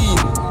a teen.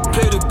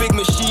 Play the big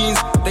machines,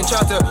 then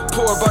try to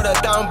pour a brother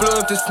down, blow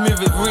him to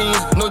smooth it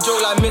rings. No joke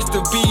like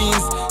Mr.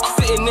 Beans,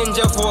 sitting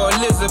ninja for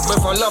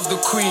Elizabeth, I love the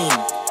queen.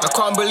 I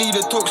can't believe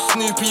they took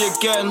Snoopy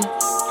again.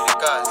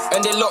 And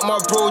they locked my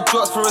bro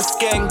drops for a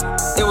skeng.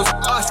 It was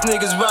us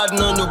niggas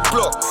riding on the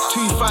block,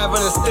 2-5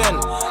 and a sten.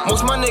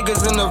 Most my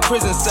niggas in the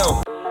prison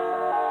cell.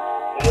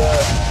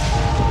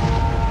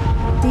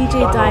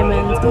 DJ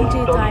Diamond,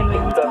 DJ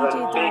Diamond,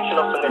 DJ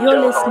Diamond. You're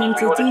listening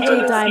to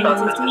DJ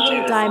Diamond,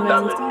 DJ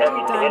Diamond,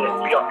 DJ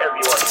Diamond. We are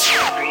everyone.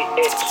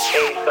 3-inch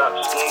A-top,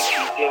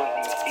 Snoopy,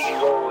 Dimsy,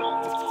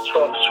 D-Rolls,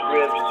 Trumps,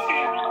 Ribs,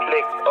 Hoops,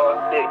 Clicks,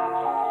 R6,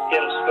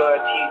 Tim Skirt,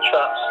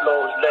 T-Trap,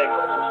 Slows,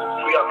 Legs.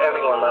 Free up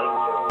everyone, man.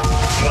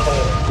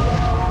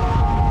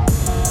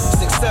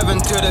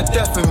 6'7" to the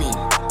death of me.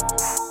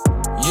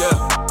 Yeah,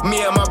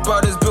 me and my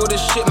brothers build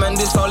this shit, man,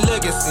 this our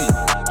legacy.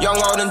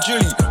 Young Wild and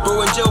Julie,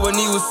 bro in jail when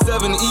he was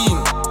 17.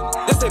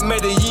 This ain't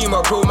Medellin,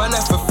 my bro, man,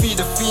 that's for feed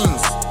the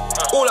fiends.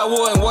 All I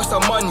want was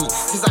some money,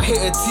 since I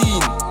hit a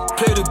teen.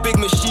 Play the big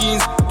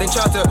machines, then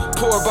try to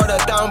pour a brother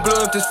down,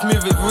 blow him to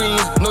smooth it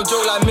rings. No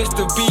joke like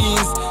Mr.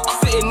 Beans,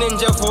 sitting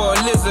ninja for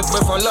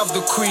Elizabeth, I love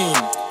the queen.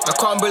 I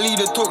can't believe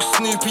they took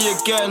Snoopy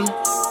again.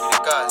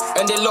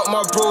 And they locked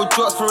my bro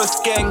drops for a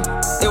skeng.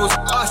 It was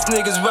us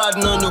niggas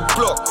riding on the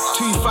block,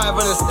 2-5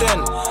 and a sten.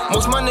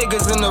 Most my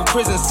niggas in the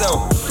prison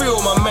cell, free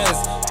all my mens.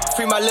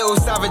 Free my little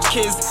savage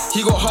kids,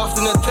 he got half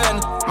in a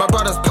 10. My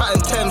brother's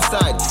patting Thames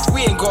side,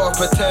 we ain't gotta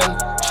pretend.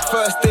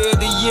 First day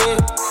of the year,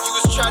 you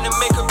was trying to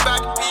make a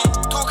bad beat,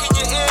 talk in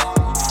your ear.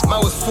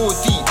 Man was 4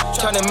 deep,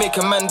 trying to make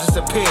a man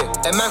disappear.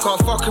 A man can't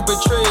fuck with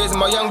betrayers,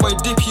 my young boy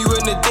dip you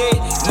in the day.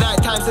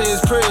 Night time say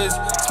his prayers,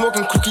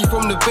 smoking cookie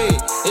from the bay.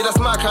 Yeah,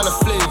 that's my kind of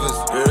flavors.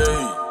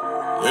 Hey.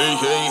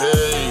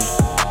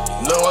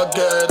 No, I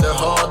get it the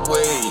hard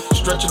way.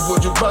 Stretching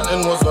wood, you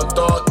banting was my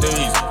dark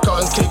days.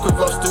 Cutting cake with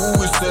us, still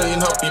always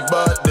saying happy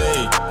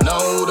birthday. Now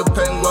all the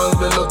penguins,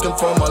 they're looking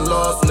for my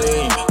last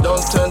name.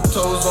 Done 10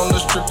 toes on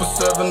the strip of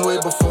 7 way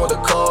before the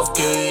cars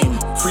came.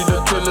 Free the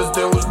drillers,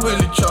 they was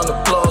really trying to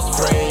blast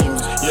frames.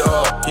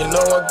 Yeah, you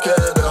know I get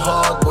it the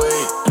hard way.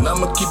 And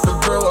I'ma keep it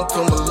real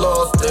until my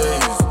last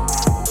days.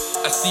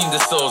 I seen the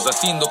cells, I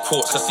seen the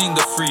courts, I seen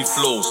the free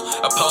flows.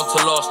 A pound to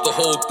last the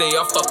whole day,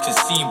 I fucking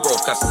seen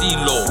broke, I seen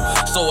low.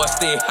 So I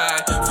stay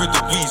high through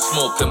the weed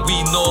smoke. And we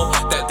know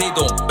that they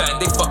don't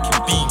bang, they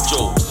fucking beat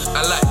jokes.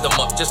 I light them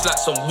up just like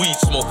some weed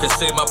smoke and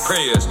say my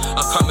prayers.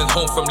 I'm coming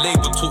home from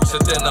label talks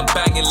and then I'm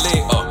banging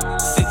later.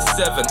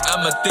 6'7",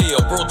 Amadeo,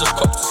 bro just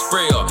copped the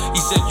sprayer.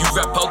 He said you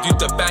rap, I'll do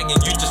the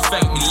banging, you just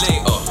thank me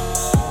later.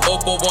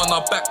 Obo on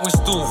our back, we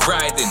still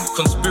riding.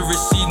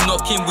 Conspiracy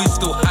knocking, we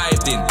still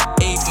hiding.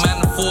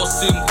 8-man, 4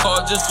 SIM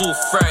cards, just all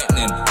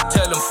frightening.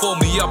 Tell them phone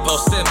me up, I'll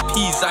send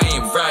P's, I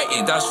ain't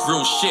writing. That's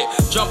real shit.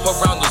 Jump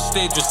around the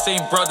stage with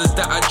same brothers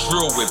that I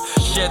drill with.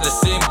 Share the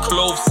same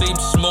clothes, same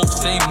smoke,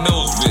 same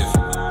meals with.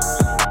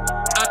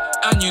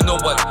 And you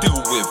know what I deal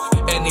with.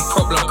 Any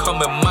problem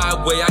coming my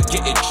way, I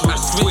get it true. I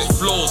switch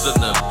flows on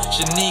them.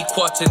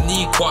 Shaniqua to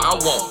Niqua, I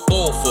want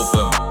both of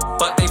them.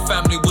 But they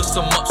family with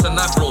some ups and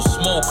I blow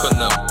smoke on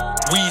them.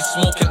 Weed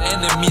smoking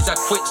enemies, I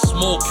quit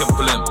smoking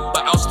blimp.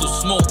 But I'll still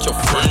smoke your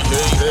friend.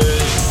 Hey.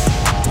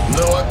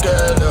 No, I get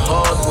it the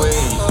hard way.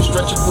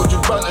 Stretching wood,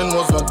 you banting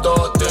was my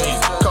dark days.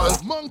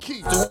 Cutting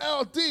Monkey,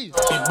 LD,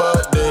 happy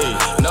birthday.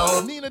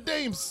 Now Nina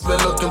Dames, they're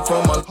looking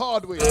for my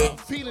hard way.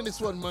 Feeling this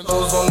one, man.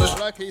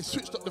 Like he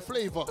switched up the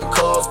flavor. The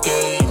cars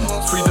game,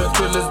 free the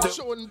drillers.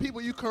 Showing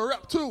people you can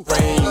rap too.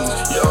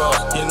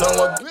 Yeah, you know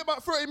what? We're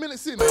about 30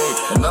 minutes in.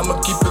 And I'ma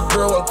keep it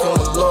real until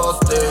my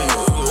last days.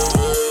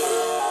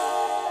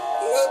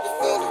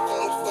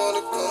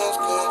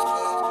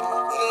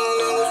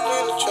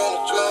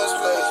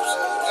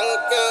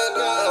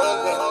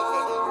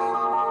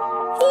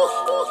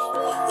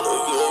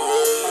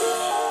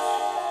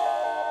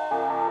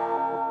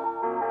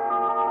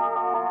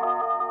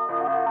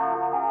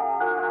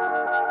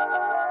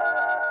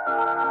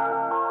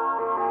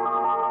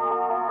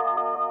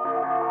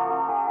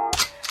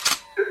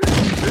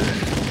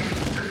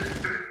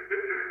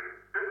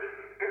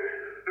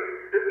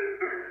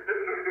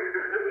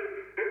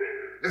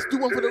 Let's do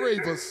one for the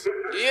ravers.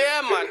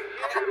 Yeah, man.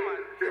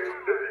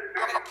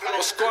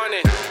 What's going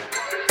on?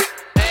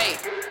 Hey.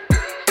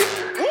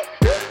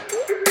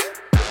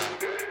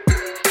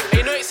 Hey,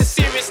 you know it's a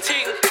serious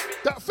thing.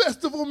 That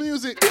Festival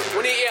music.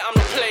 When you hear I'm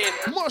not playing.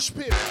 Mosh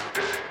pit.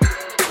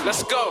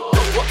 Let's go.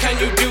 What can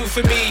you do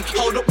for me?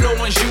 Hold up, no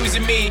one's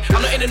using me.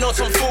 I'm not in and out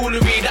on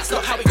foolery. That's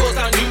not how it goes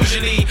down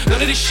usually.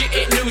 None of this shit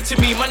ain't new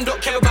to me. Man don't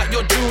care about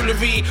your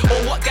jewellery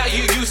or what guy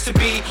you used to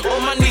be.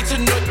 All man need to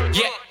know.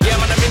 Yeah,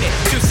 man, I'm in it.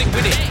 Too sick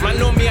with it. Man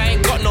know me, I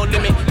ain't got no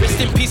limit. Rest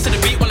in peace to the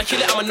beat. Wanna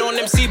kill it, I'm a known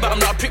MC, but I'm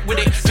not a prick with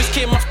it. Just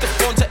came off the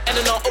phone to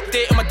Eleanor,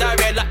 updating my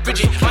diary like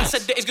Bridget. Man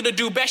said that he's gonna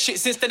do best shit.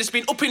 Since then it's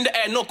been up in the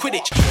air, no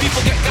Quidditch.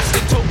 People get gassed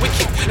and talk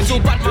wicked until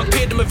bad man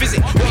paid them a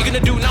visit. What you gonna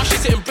do now? She's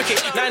sitting brick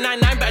it.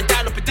 999, better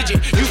dial up a digit.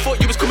 You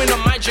thought you was coming on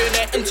my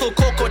journey until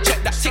Coco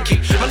checked that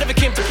ticket. Man never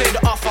came to play the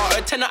half hour.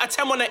 A 10 out of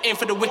 10 when I aim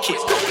for the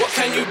wickets. What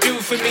can you do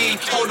for me?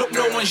 Hold up,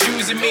 no one's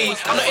using me.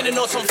 I'm not in and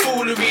out on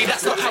foolery.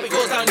 That's not how it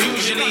goes down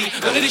usually.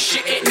 None of this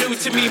shit ain't new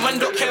to me. Man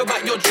don't care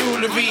about your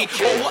jewellery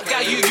or what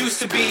guy you used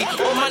to be.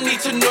 All man need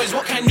to know is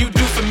what can you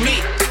do for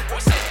me?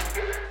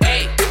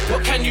 Hey,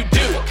 what can you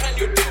do?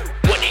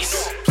 What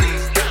is?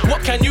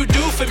 What can you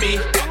do for me?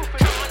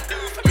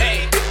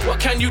 Hey, what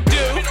can you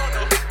do?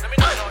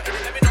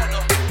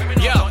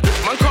 Yo,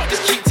 man can't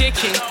just keep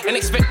taking and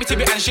expect me to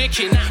be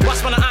handshaking.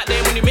 What's man out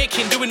there when you're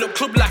making? Doing up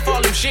club life,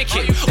 all I'm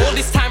shaking. All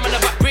this time man,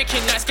 I'm back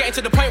breaking. Now it's getting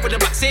to the point where the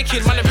back's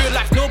aching. Man, in real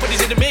life,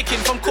 nobody's in the making.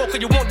 From Coco,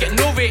 you won't get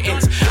no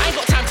ratings. I ain't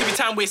got time to be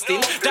time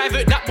wasting.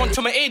 Divert that one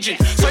to my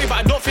agent. Sorry, but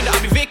I don't think that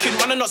I'll be vacant.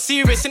 Man, I'm not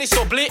serious and it's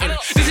so blatant.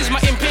 This is my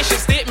impatient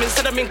statement.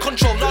 Said I'm in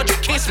control, larger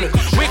casement.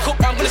 Wake up,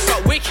 I'm gonna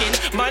start waking.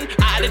 Man,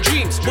 out of the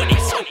dreams.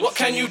 What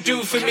can you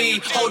do for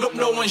me? Hold up,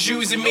 no one's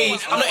using me.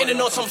 I'm not in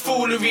and out on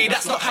foolery.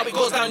 That's not how it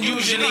goes down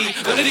usually.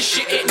 None of this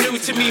shit ain't new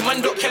to me.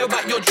 Man don't care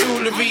about your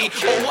jewellery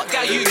or what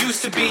guy you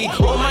used to be.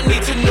 All man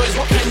need to know is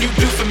what can you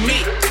do for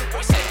me?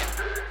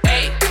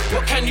 Hey,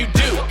 what can you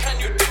do?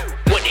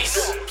 What is?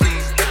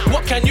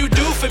 What can you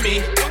do for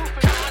me?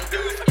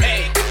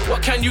 Hey,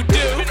 what can you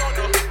do?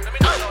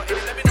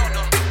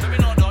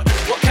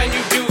 What can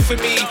you do for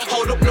me?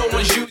 Hold up, no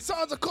one's you.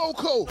 Sounds of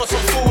Coco. What's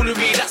on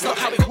foolery? That's not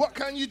how it. What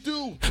can you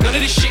do? None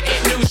of this shit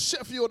ain't new.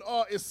 Sheffield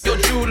artists. Your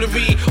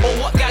jewellery or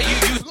what guy you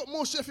use. We've got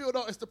more Sheffield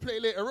artists to play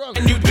later on. What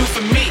can you do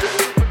for me?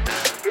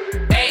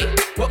 Hey,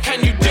 what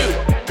can you do?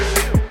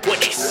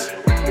 What is?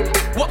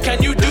 What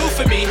can you do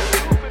for me?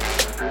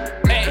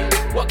 Hey,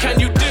 what can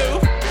you do?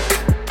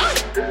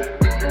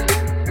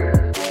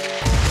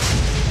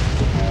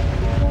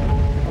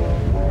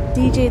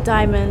 DJ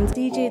Diamond,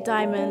 DJ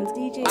Diamond,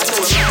 DJ Diamond. I do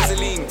a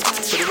Vaseline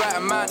for the right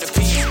amount of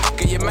peace.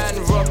 Get your man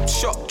robbed,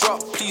 shot,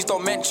 drop, please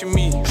don't mention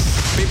me.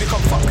 Baby,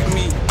 come fuck with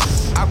me.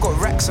 I got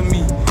racks on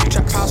me.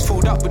 Trap house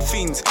filled up with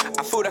fiends.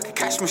 I feel like a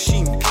cash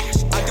machine.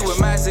 I do a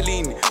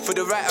Vaseline for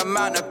the right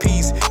amount of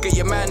peas. Get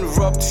your man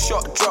robbed,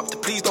 shot,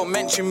 dropped, please don't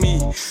mention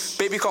me.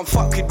 Baby, come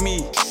fuck with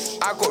me.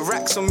 I got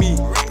racks on me.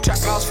 Trap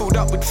house filled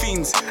up with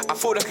fiends. I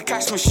feel like a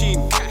cash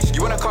machine.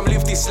 You wanna come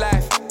live this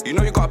life? You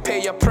know you gotta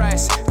pay your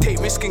price. Take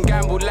risk and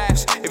gamble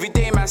lives. Every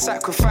day man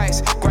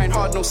sacrifice. Grind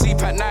hard, no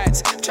sleep at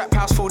nights. Trap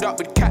house filled up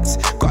with cats.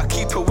 Gotta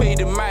keep away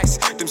the mice.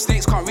 Them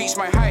snakes can't reach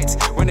my heights.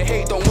 When they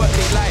hate don't work,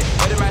 they lie.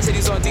 Other man said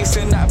he's on this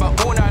and that,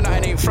 but all now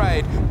nothing ain't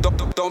fried.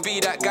 Don't be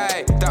that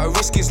guy that'll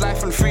risk his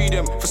life and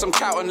freedom for some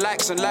clout and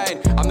likes online.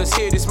 I'm just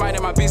here, just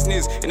minding my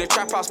business. In a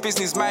trap house,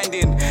 business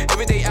minding.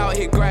 Every day out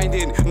here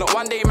grinding. Not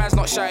one day man's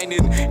not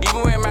shining.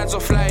 Even when man's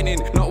offlining.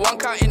 Not one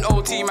counting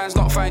OT man's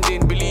not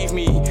finding. Believe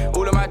me,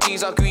 all of my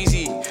G's are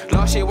greasy.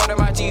 Last year one of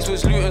my G's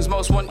was Luton's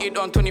most wanted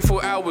on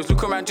 24 hours.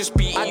 Look around, just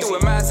be easy. I do a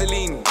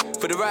Vaseline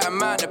for the right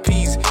amount of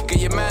peas. Get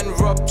your man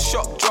robbed,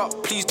 shot,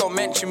 drop, please don't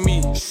mention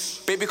me.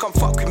 Baby, come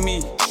fuck with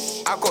me.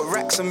 I got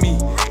racks on me.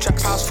 Trap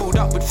house filled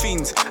up with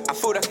fiends. I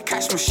feel like a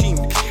cash machine.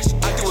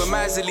 I do a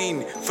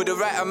Vaseline for the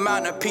right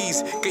amount of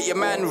peas. Get your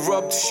man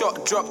robbed,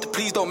 shot, dropped,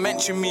 please don't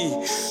mention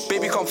me.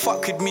 Baby, come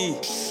fuck with me.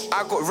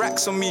 I got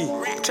racks on me.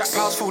 Trap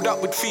house filled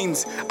up with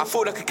fiends. I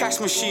feel like a cash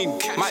machine.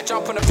 Might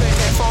jump on a plane,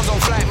 headphones on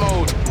flight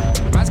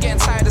mode. Man's getting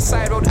tired of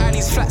side road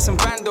alleys, flats and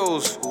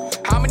bandos.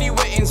 How many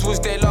weddings was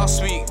there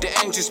last week? The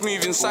engine's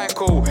moving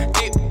psycho.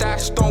 Dip,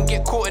 dash, don't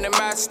get caught in a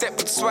mad step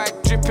with swag.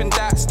 Drip and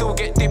that, still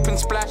get dip and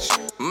splash.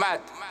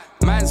 Mad.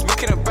 Man's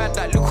wicked and bad,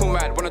 that look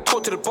mad. Wanna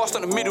talk to the boss,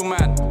 not the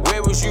middleman.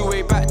 Where was you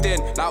way back then?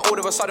 Now all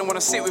of a sudden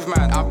wanna sit with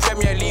man. I'm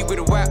Premier League with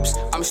the waps.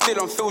 I'm still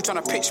on field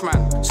trying to pitch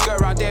man.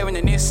 Skirt around there in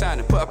the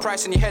Nissan. Put a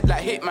price in your head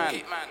like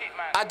Hitman.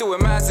 I do a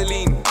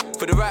Vaseline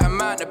for the right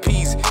amount of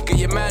peas. Get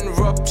your man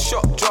robbed,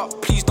 shot,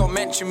 drop, please don't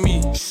mention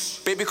me.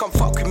 Baby, come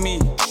fuck with me.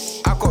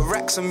 I got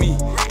racks on me.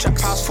 Trap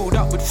house filled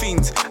up with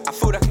fiends. I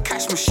feel like a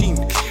cash machine.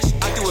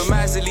 I do a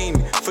Vaseline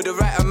for the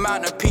right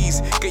amount of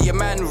peas. Get your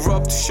man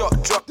robbed,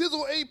 shot, drop.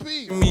 Dizzle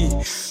AP. Me.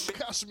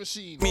 Cash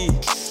machine. Me.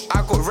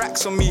 I got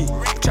racks on me.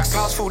 Trap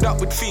house filled up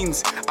with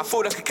fiends. I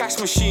feel like a cash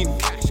machine.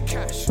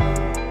 Cash.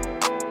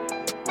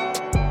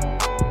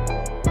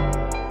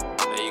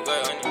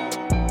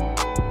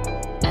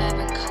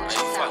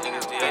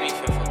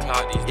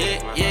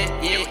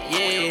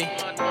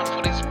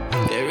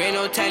 There ain't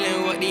no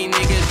telling what these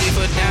niggas do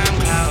for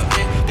damn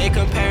clout. They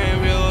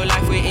comparing real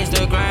life with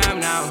Instagram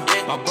now.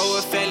 My bro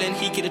a felon,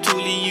 he get a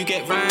toolie, you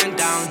get ran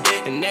down.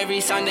 And every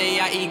Sunday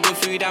I eat good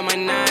food at my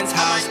nan's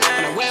house.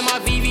 And I wear my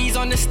VVs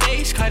on the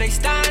stage, cause they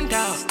stand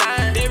out.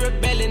 They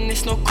rebelling,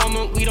 it's no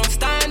comment, we don't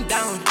stand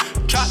down.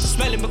 Trap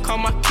smelling,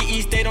 become my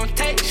kitties, they don't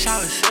take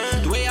showers.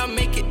 The way I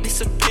make it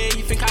disappear,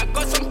 you think I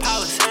got some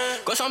powers.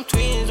 Got some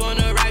twins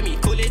wanna ride me,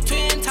 call it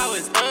Twin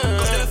Towers.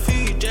 Got the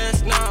food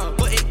just now,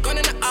 got it gone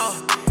in an hour.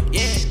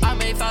 Yeah, I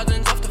made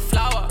thousands off the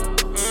flour.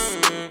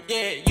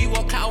 Yeah, you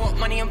want clout, I want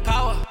money and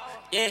power.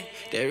 Yeah,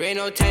 there ain't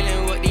no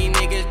telling what these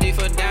niggas do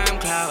for damn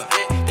clout.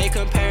 They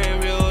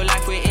comparing real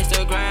life with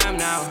Instagram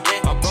now.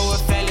 My bro a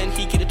felon,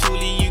 he get a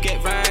toolie, you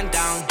get ran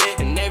down.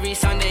 And every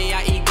Sunday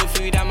I eat good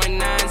food at my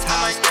nan's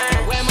house. And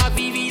I wear my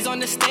VVs on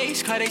the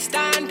stage, cause they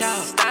stand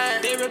out.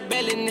 They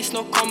rebelling, it's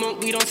no comment,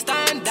 we don't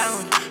stand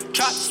down.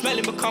 Trap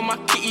smelling, become my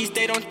kitties,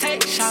 they don't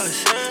take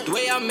showers. The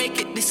way I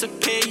make it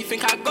disappear, you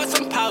think I got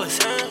some powers.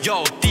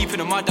 Yo, deep in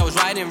the mud, I was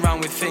riding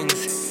around with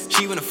things.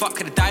 She wanna fuck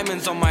with the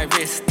diamonds on my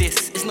wrist.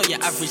 This is not your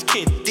average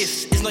kid,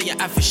 this is not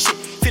your average shit.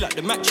 Feel like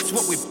the mattress,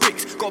 what with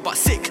bricks, got about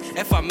 6.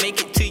 If I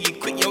make it to you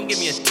quick, you don't give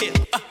me a tip.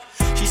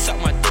 She suck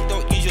my dick,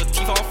 don't use your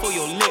teeth, I'll for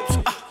your lips.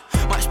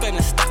 Might spend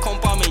a stack on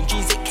Balmain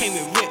jeans, it came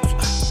with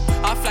rips.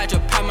 I fly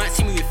Japan, might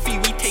see me with fee,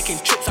 we taking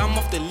trips. I'm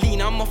off the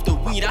lean, I'm off the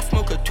weed, I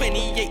smoke a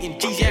 28 in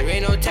G's. Yeah,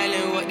 ain't no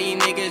telling what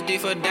these niggas do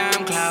for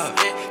damn clout.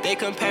 They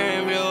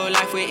comparing real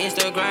life with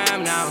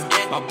Instagram now.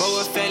 My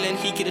bro a felon,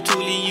 he get a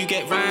toolie, you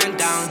get ran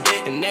down.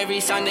 And every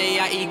Sunday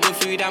I eat good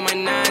food at my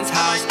nan's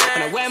house.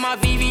 And I wear my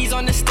VVs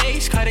on the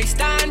stage, cause they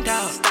stand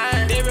out.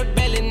 They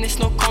rebelling, it's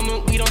no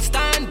comment, we don't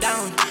stand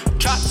down.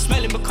 Trap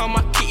smelling, become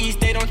my kitties,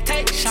 they don't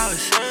take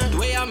showers. The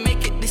way I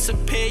make it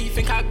disappear, you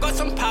think I got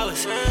some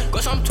powers.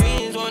 Got some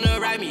twins wanna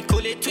ride me,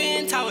 call it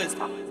Twin Towers.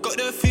 Got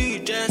the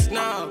food just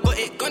now, got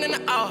it gone in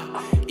an hour.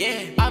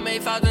 Yeah, I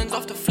made thousands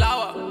off the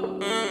flour.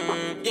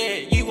 Yeah,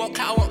 you want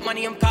clout, I want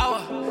money and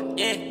power.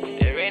 Yeah,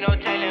 there ain't no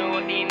telling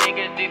what these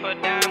niggas do for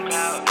damn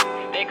clout.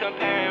 They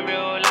comparing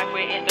real life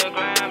with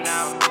Instagram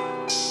now.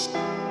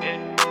 Yeah,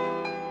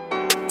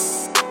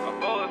 my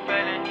bro a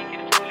felon, he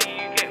get a toolie,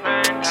 you get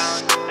ran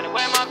down. And I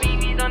wear my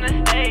BBs on the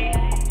stage.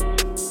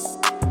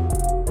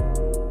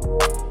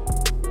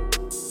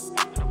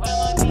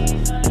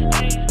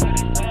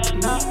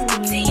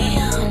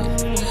 Damn,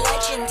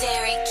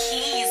 legendary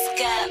keys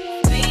got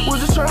beat. We're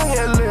just trying to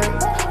get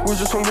lit. We're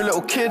just hungry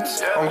little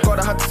kids. On God,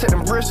 I had to take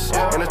them risks.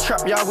 In a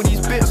trap yard with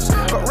these bits.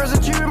 Got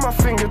residue in my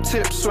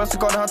fingertips. Swear to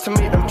God, I had to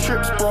make them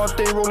trips. Broad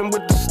day rolling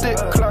with the stick.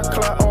 Clack,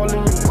 clack, all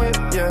in your whip.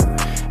 Yeah,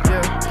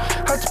 yeah.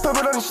 Had to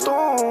pepper down the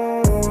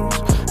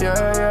stones.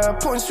 Yeah, yeah.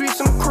 Putting sweets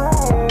in the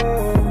chrome.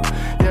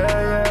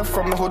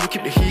 From the hood we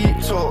keep the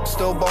heat up.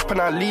 Still bopping,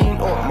 I lean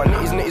up. My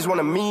nitties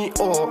wanna meet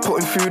up.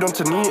 Putting food on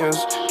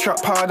Tanitas. Trap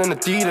hard and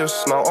Adidas.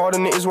 Now all the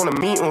nitties wanna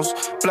meet us.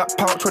 Black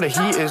pouch where the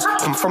heat is.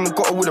 Come from the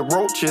gutter with the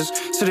roaches.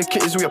 See the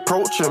kitties we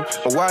approach them.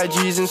 My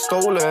YGs and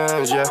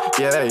stolens. Yeah.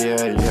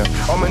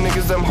 All my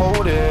niggas them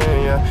holding.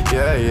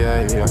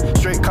 Yeah.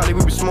 Straight Cali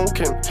we be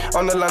smoking.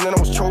 On the land and I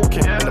was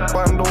choking. In the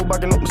bando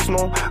bagging up the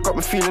snow. Got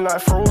me feeling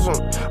like frozen.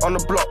 On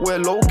the block we're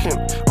loking.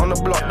 On the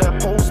block they're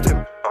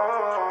posting.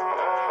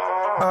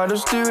 I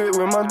just do it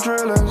with my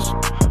drillers.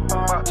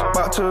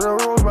 Back to the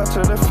roads, back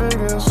to the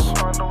figures.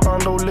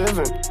 Bando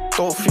living,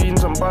 dope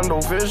fiends and bando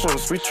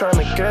visions. We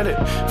tryna get it.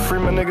 Free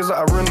my niggas that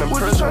are in them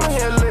prisons. We're just tryna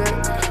get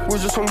lit. We're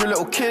just hungry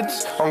little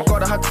kids. On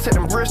God, I had to take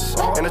them risks.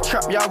 In a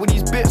trap yard with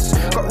these bits.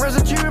 Got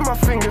residue in my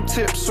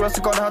fingertips. Swear to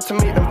God, I had to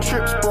make them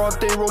trips. Broad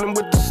day rolling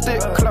with the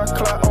stick. Clack,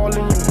 clack, all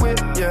in your whip.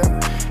 Yeah.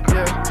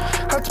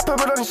 Had to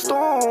pepper down the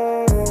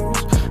stones.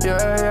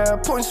 Yeah.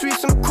 Putting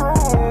sweets in the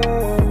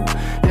chrome.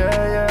 Yeah.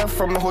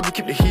 From the hood we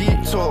keep the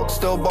heat up.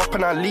 Still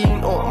bopping, I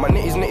lean up. My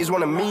nitties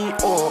wanna meet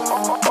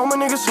up. All my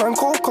niggas slang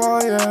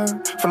coca, yeah.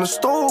 From the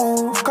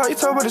stove, can't you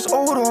tell by this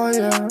odor,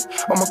 yeah.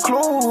 On my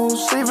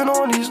clothes, saving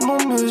all these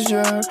numbers,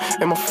 yeah.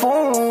 In my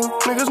phone,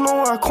 niggas know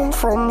where I come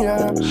from,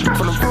 yeah.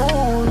 From the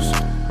bros.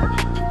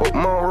 Up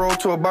my road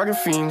to a bag of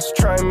fiends.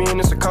 Trying me and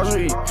it's a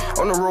casualty.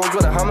 On the roads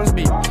where the hammers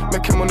be.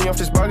 Making money off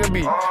this bag of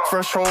beat.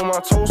 Fresh home,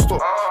 I toast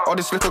up. All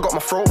this liquor got my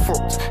throat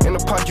fucked. In the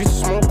pad, used to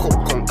smoke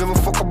up. Can't give a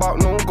fuck about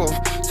no gov.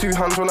 2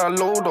 hands when I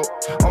load up.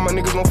 All my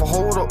niggas know for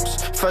hold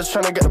ups. Feds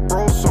trying to get the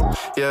bros up.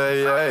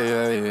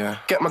 Yeah.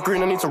 Get my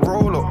green, I need to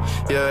roll up.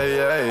 Yeah.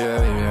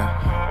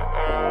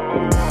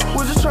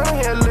 We're just trying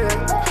to get lit.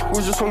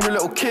 We're just hungry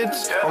little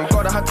kids. On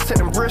God, I had to take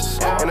them risks.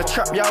 In a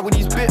trap yard with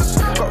these bits.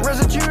 Got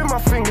residue in my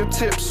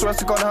fingertips. Swear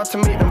to God, I had to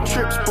make them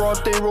trips.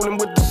 Broad day rolling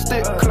with the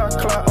stick. Clack,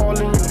 clack, all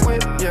in your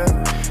whip. Yeah.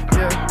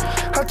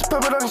 Had to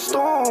pepper down the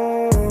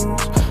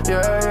stones.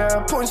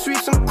 Yeah. Putting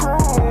sweets in the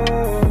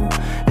chrome.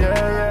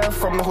 Yeah.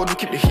 From the hood we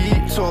keep the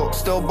heat up.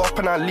 Still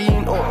bopping, I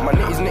lean up. My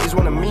nitties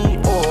wanna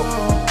meet up.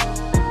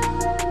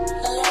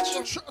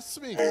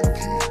 Trust me.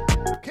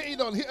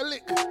 K-Don, hit a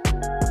lick.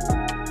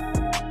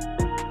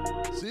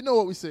 So you know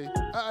what we say.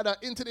 Out of that,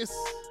 into this.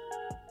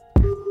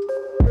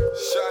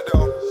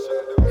 Shadow.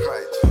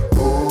 Right.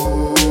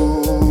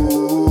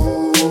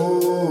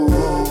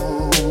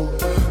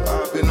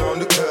 I've been on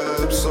the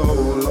curb so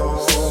long.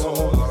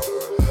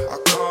 I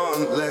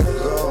can't let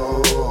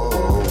go.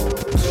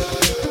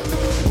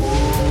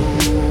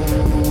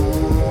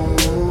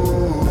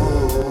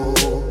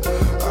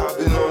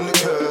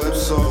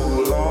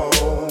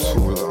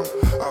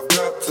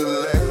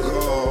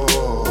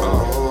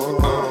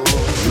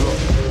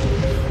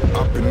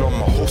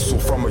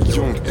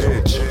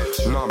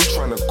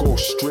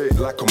 straight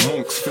like a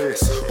monk's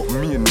face. But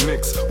me and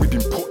Nix, we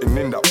been putting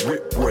in that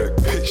whip work,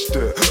 pitch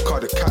dirt. Cause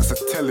the cats are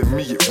telling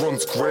me it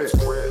runs great.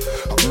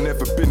 I've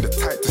never been the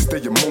type to stay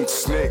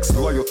amongst snakes.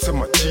 Loyal to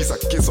my G's, I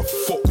gives a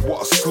fuck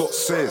what a slut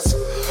says.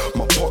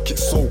 My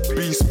pocket's so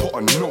beast, put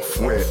enough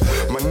weight.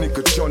 My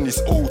nigga Johnny's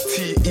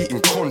OT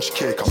eating conch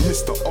cake. I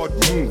missed the odd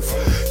move.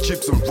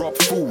 Jibs and Rob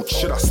food.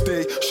 Should I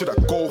stay? Should I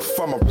go?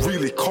 Fam, I'm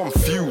really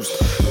confused.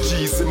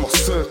 G's in my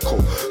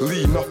circle,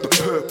 lean off the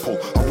purple.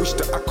 I wish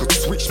that I could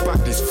switch back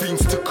these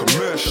fiends to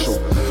commercial.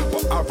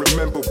 But I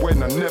remember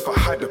when I never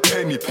had a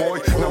penny, boy.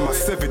 Now my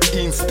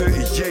 17's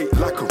 38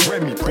 like a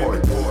Remy boy.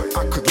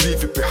 I could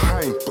leave it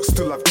behind, but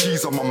still have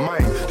G's on my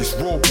mind. This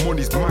road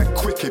money's mad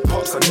quick, hey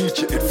pops, I need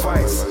your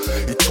advice.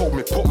 He told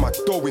me put my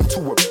dough into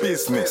a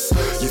business.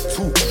 You're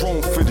too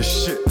grown for this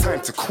shit,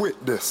 time to quit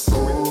this. I've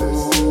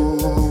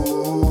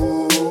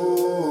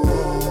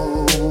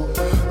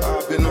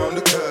been on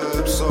the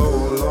curb so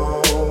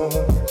long,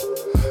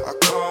 I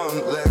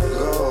can't let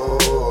go.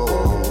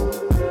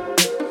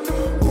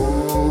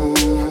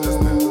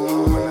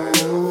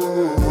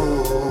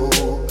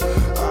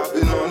 I've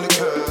been on the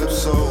curb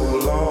so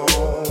long,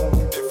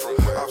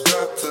 I've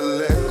got to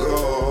let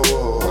go.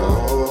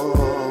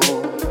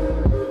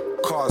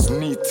 Cars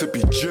need to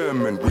be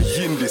German, we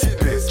in this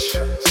bitch.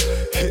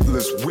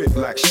 Hitler's whip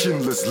like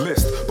Schindler's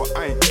List, but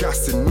I ain't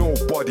gassing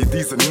nobody,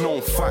 these are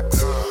known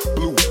facts.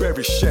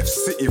 Blueberry Chef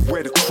City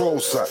where the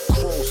crows at.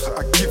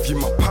 I give you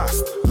my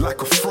past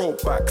like a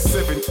throwback.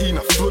 17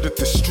 I flooded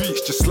the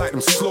streets just like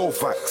them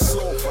Slovaks.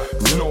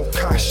 No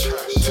cash,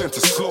 turn to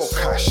slow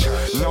cash.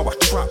 Now I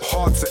trap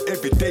hard so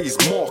every day is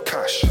more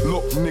cash.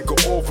 Look nigga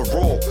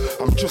overall,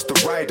 I'm just a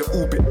rider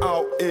who be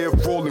out here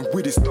rolling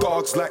with his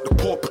dogs like the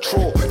Paw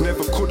Patrol.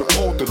 Never could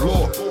uphold the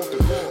law.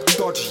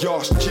 Dodgy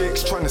ass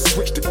jakes trying to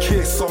switch the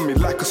case on me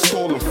like a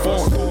stolen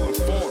phone.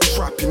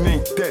 Trapping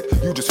ain't dead,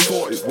 you just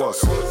thought it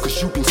was.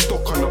 Cause you been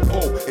stuck on the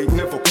O, ain't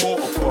never bought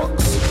a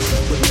box.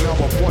 But now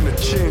I wanna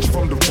change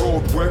from the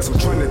roadworks. I'm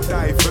trying to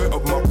divert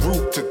up my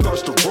route to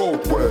dodge the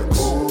roadworks.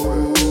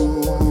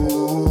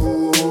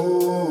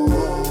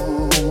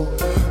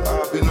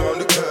 I've been on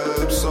the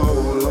curb so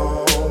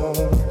long,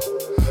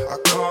 I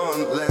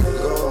can't let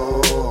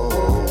go.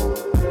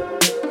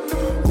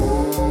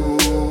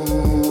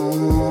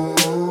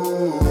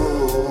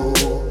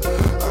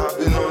 I've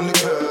been on the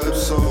curb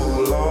so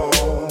long,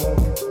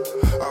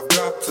 I've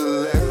got to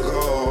let go.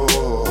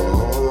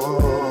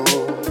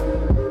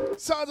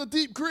 Sounds of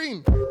Deep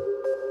Green.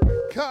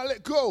 Can't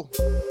let go.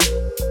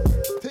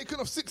 Taken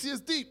off 6 years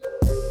deep.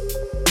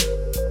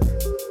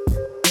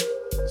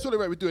 That's all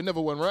right, we do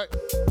another one, right?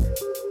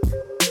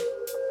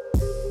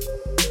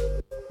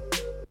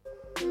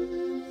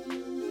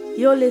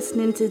 You're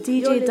listening to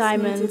DJ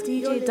Diamond,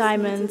 DJ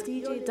Diamond,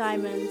 DJ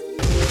Diamond.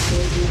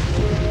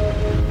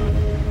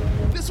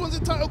 This one's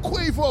entitled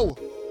Quavo.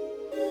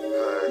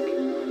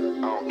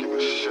 I don't give a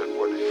shit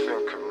what they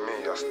think of me.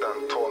 I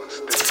stand tall and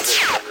stay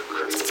lit like a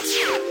Christmas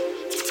tree.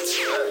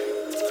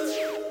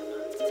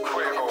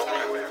 Quavo,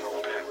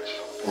 bitch.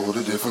 All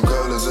the different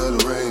colors of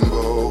the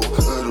rainbow,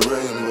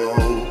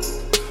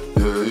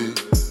 yeah.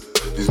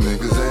 These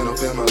niggas ain't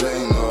up in my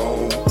lane,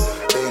 no.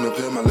 Ain't up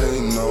in my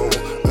lane, no.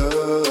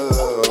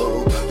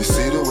 Oh, you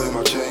see the way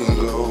my chain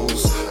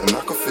glows, and I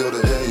can feel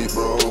the hate,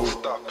 bro.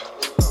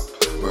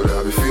 But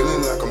I be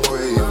feeling like I'm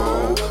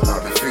Quavo. I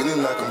be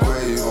feeling like I'm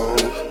Quavo,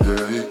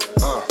 yeah.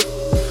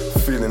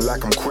 Feeling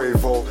like I'm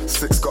Quavo.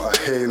 6 got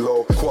a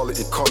halo.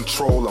 Quality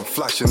control, I'm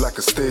flashing like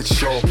a stage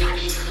show.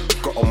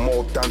 Got them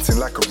all dancing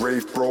like a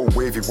rave, bro.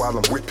 Wavy while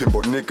I'm whipping,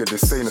 but nigga,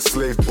 this ain't a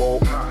slave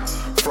boat.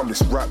 From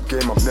this rap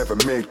game, I've never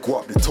made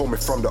guap. They told me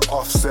from the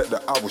offset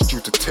that I was due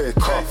to take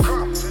off.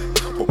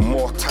 But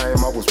more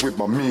time I was with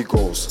my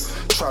Migos.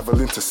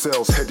 Traveling to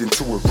sales, heading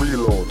to a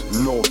reload.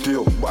 No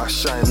deal, but I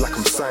shine like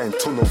I'm signed.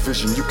 Tunnel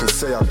vision, you can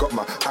say I got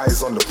my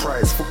eyes on the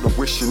prize. Fuck the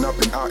wishing, I've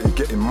been out and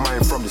getting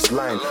mine from this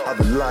line. I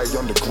rely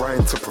on the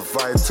grind to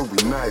provide till we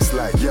nice.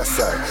 Like yes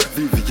I,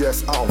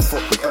 VVS, I don't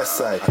fuck with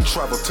SI. I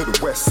travel to the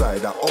west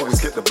side, I always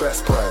get the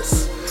best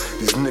price.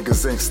 These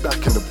niggas ain't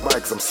stacking the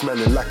bags, I'm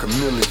smelling like a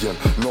million.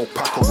 No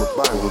pack or a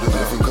bag. All the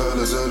different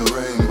colors of the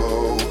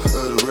rainbow,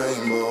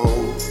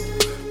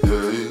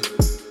 yeah.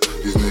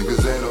 These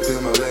niggas ain't up in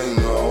my lane,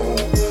 no.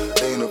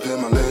 Ain't up in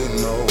my lane,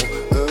 no.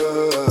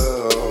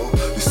 Oh,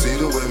 you see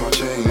the way my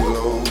chain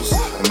glows,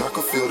 and I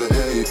can feel the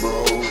hate,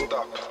 bro.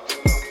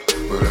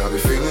 But I be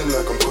feeling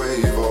like I'm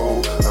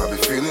Quavo. I be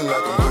feeling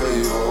like I'm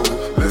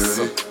Quavo.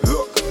 Listen,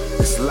 look,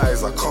 it's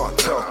lies I can't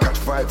tell. Catch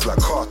vibes like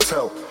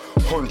cartel.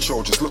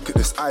 Honcho, just look at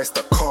this ice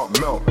that can't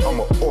melt. I'm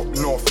a up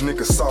north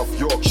nigga, South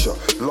Yorkshire.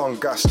 Long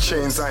gas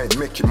chains, I ain't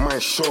making mine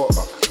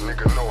shorter.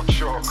 nigga, no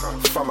choker.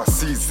 Fam, I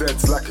see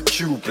Zeds like a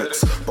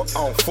Cublets, but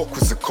I don't fuck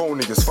with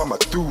zirconias, fam, I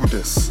do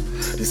this.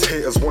 These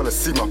haters wanna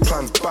see my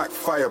plans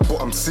backfire,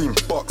 but I'm seeing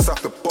box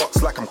after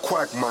box like I'm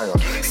Quagmire.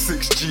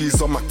 6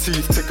 G's on my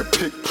teeth, take a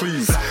pic,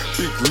 please.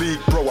 Big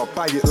league, bro, I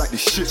buy it like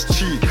this shit's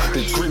cheap.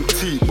 They green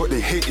tea, but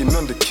they hating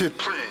on the kid.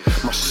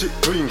 My shit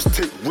gleams,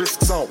 take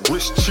risks, I don't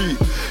wish cheap.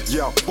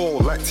 Yeah, I ball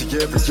like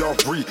Thierry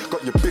Henry.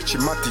 Got your bitch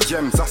in my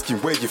DMs asking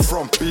where you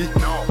from, B.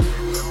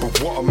 But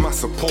what am I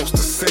supposed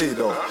to say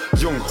though?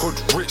 Young hood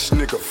rich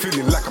nigga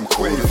feeling like I'm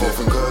Quavo. All the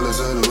different colors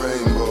of the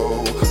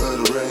rainbow,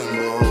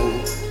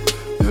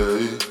 yeah.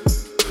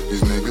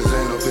 These niggas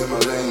ain't up in my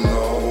lane,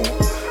 no.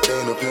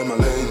 Ain't up in my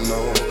lane,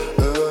 no.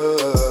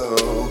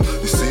 Oh,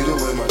 you see the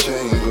way my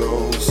chain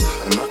glows,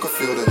 and I can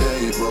feel the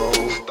hate, bro.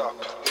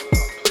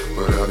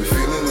 But I be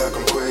feeling like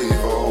I'm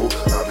Quavo.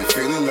 I be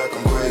feeling like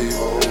I'm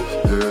Quavo,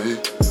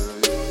 yeah.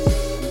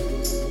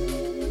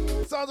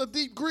 Sounds of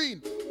Deep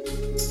Green.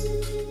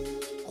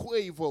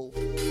 Quavo.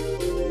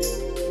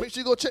 Make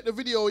sure you go check the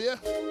video, yeah?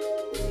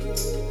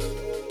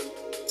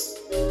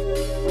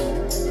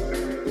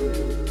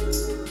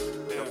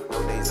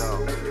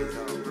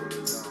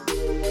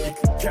 You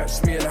can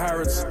catch me in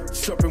Harrods,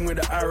 shopping with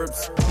the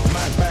Arabs.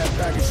 My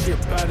bag of shit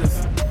badders.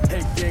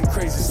 Head getting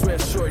crazy, swear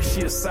shorty,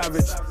 she a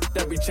savage.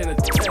 That bitch in a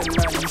 10,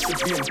 man, you should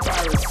be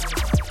embarrassed.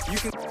 You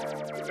can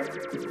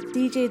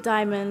DJ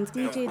Diamond,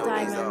 DJ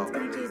Diamond,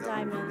 DJ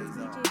Diamond,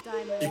 DJ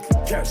Diamond. You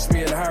can catch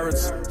me in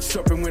Harrods,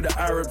 shopping with the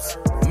Arabs.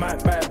 My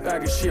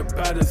bag of shit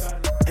badders.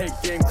 Head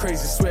getting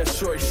crazy, swear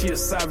shorty, she a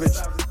savage.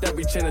 That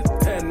bitch in a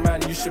 10,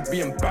 man, you should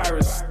be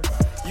embarrassed.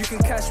 You can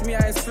catch me,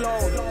 I ain't slow.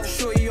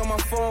 Shorty on my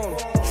phone,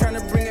 trying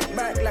to bring it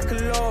back like a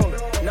loan.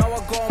 Now I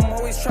go, I'm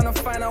always trying to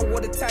find out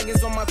what the tag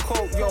is on my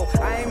coat. Yo,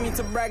 I ain't mean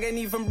to brag, ain't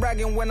even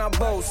bragging when I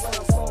boast.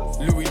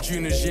 Louis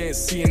Juniors, you ain't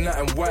seeing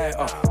nothing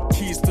whiter.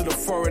 Keys to the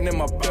foreign in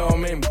my bell,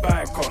 main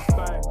biker.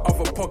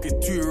 Other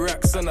pocket 2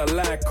 racks and I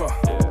like her.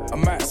 I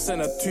might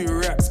send her 2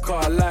 racks,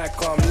 cause I like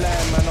her. I'm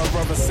lying, man, I'd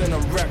rather send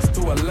her racks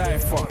to a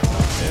lifer.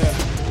 Yeah.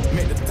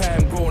 Make the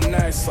time go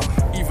nicer.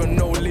 Even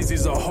though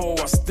Lizzie's a hoe,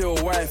 I still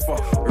wife her.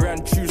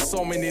 Ran through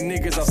so many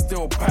niggas, I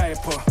still pipe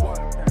her.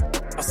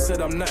 I said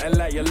I'm nothing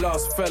like your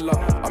last fella.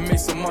 I made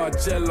some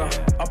Margiela,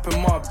 up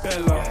in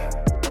Marbella.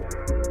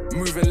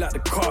 Moving like the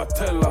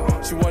carteller.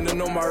 She wanna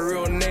know my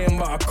real name,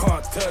 but I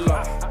can't tell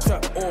her.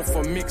 Trap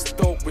offer, mixed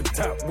dope with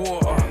tap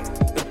water.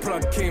 The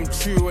plug came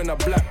true in a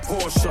black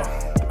Porsche.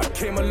 I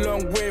came a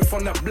long way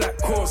from that black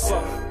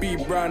Corsa. B.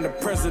 Brown, the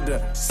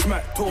president,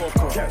 smack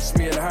talker. Catch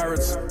me in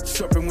Harrods,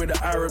 shopping with the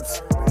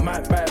Arabs.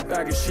 Might buy a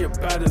bag of shit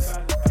badders.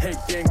 Head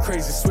getting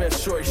crazy, swear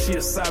shorty, she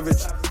a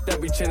savage. That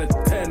bitch in a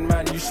 10,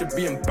 man, you should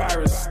be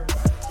embarrassed.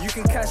 You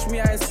can catch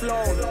me, I ain't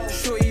slow.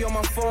 Shorty on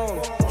my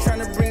phone, trying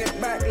to bring it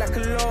back like a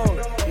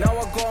loan. Now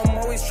I go, I'm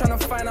always trying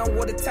to find out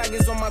what the tag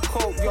is on my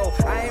coat. Yo,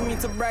 I ain't mean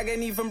to brag,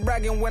 ain't even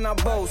bragging when I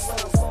boast.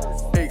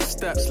 8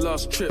 stats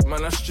last trip,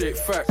 man, that's straight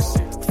facts.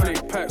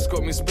 Flake packs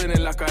got me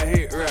spinning like I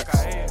hate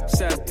racks.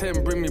 Size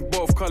 10, bring me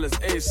both colours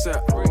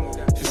ASAP.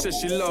 She says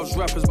she loves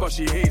rappers, but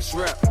she hates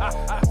rap.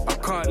 I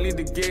can't lead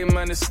the game,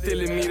 man, it's still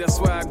in me. That's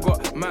why I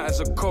got matters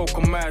of coke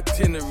on my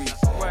itinerary.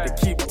 They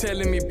keep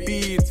telling me,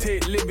 B,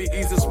 take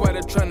liberties. That's why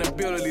they're trying to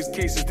build all these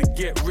cases to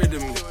get rid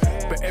of me.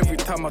 But every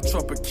time I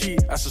chop a key,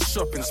 that's a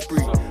shopping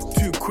spree.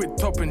 2 quid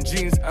topping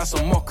jeans, that's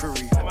a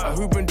mockery.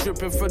 Who been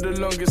dripping for the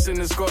longest, and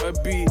it's gotta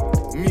be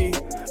me,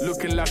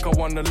 looking like I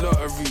won the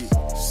lottery.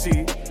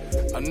 See,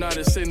 I know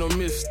this ain't no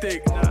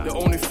mistake. The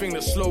only thing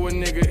that's slow a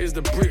nigga is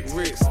the brick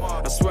race.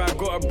 That's why I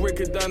gotta break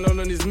it down on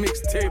these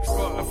mixtapes.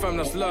 And fam,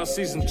 that's last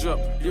season drop,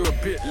 you're a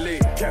bit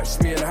late. Catch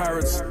me in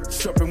Harrods,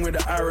 shopping with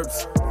the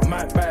Arabs.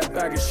 Might buy a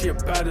bag of shit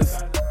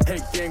badders.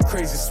 Head getting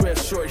crazy, swear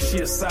shorty, she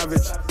a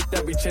savage.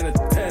 That bitch in a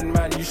 10,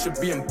 man, you should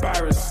be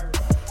embarrassed.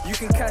 You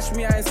can catch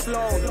me, I ain't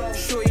slow.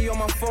 Shorty on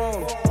my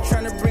phone,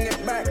 trying to bring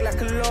it back like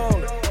a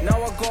loan.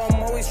 Now I go,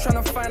 I'm always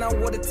trying to find out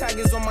what the tag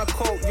is on my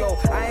coat. Yo,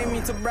 I ain't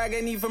mean to brag,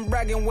 ain't even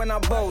bragging when I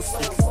boast.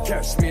 You can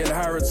catch me in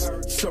Harrods,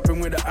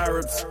 shopping with the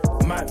Arabs.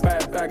 Might buy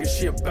a bag of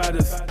shit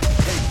badders.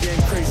 Head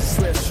getting crazy,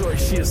 swear shorty,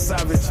 she a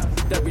savage.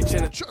 That bitch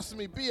in a... Trust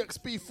me,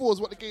 BXB4 is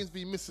what the game's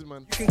been missing,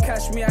 man. You can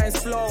catch me, I ain't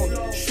slow.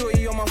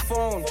 Shorty on my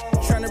phone,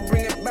 trying to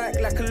bring it back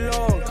like a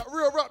loan. That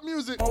real rap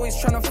music. Always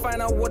trying to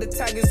find out what the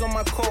tag is on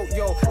my coat.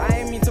 Yo, I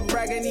ain't mean to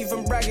brag, ain't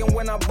even bragging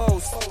when I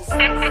boast.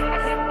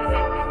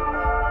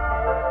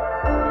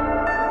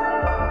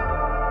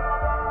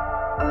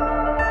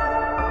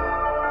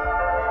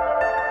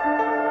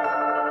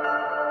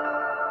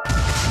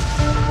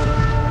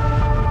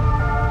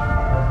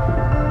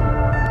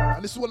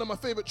 And this is one of my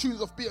favorite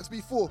tunes off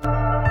BXB4.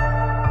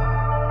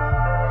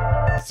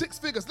 6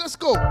 figures, let's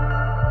go.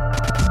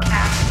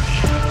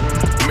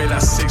 Made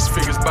like 6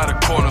 figures by the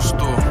corner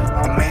store.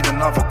 I made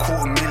another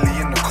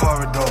 $250,000 in the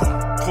corridor.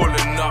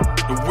 Pulling up,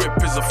 the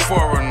whip is a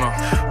foreigner.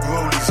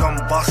 Rollies on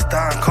bus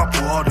down,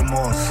 couple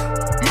Audemars.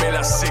 Made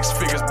like 6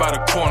 figures by the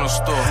corner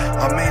store.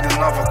 I made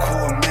another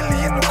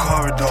 $250,000 in the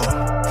corridor.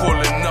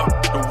 Pulling up,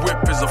 the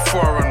whip is a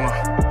foreigner.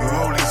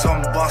 Rollies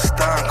on bus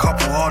down,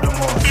 couple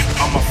Audemars.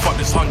 I'ma fuck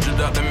this 100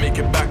 out, then make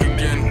it back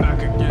again.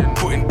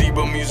 Putting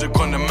Debo music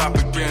on the map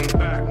again.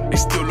 They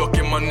still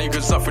locking my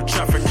niggas up for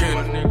trafficking.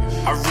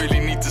 I really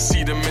need to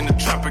see them in the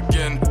trap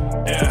again.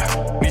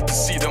 Yeah, need to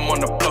see them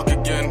on the block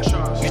again.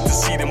 Need to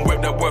see them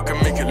whip that work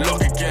and make it lock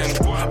again.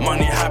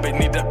 Money habit,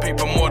 need that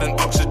paper more than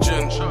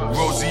oxygen.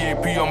 Rosie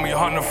AP on me,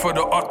 hunting for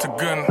the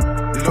octagon.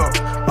 Look,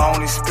 I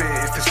only spit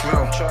it if it's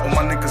real. All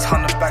my niggas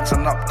 100 bags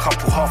and up,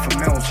 couple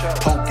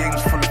 $500,000. Whole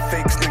game's full of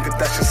fakes, nigga,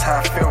 that's just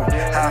how I feel.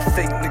 How I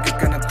fake, nigga,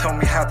 gonna tell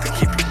me how to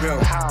keep it real.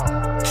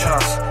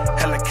 Trust,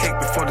 hella cake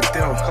before the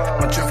deal.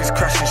 My Jovies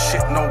crashing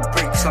shit, no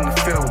brakes on the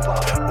field.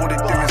 All they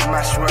do is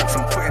mash works,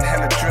 I'm putting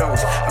hella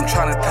drills. I'm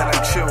trying to tell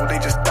them chill, they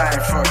just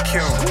dying for a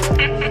kill.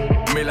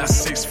 Made like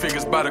 6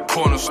 figures by the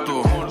corner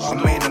store. I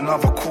made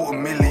another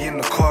 $250,000 in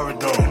the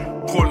corridor.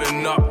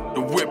 Pulling up,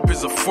 the whip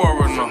is a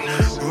foreigner.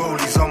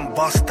 Rollies on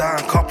bust down,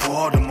 couple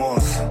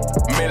Audemars.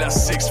 Made like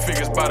 6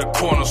 figures by the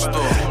corner store.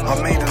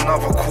 I made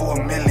another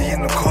 $250,000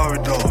 in the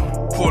corridor.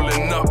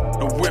 Pulling up,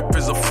 the whip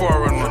is a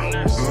foreigner.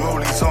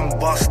 Rollies on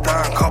bust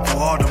down, couple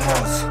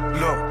Audemars.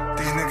 Look,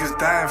 these niggas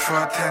dying for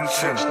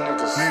attention.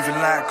 Moving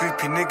like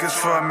groupie niggas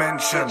for a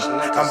mention.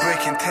 I'm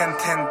breaking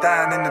 10-10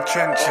 down in the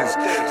trenches.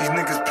 These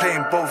niggas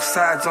playing both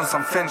sides on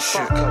some fence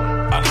shit.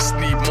 I just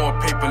need more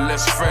paper,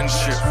 less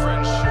friendship.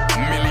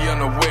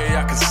 Million away,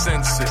 I can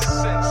sense it.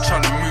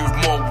 Trying to move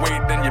more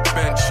weight than you're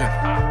benching.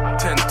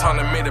 10 ton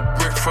and made a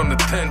brick from the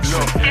tension.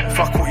 Look,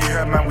 fuck what you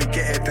heard, man, we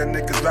get it. Them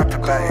niggas rap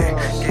about it.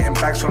 Getting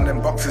bags from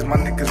them boxes, my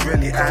niggas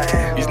really at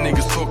it. These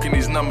niggas talking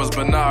these numbers,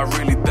 but now I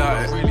really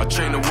doubt it. I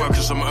train the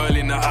workers from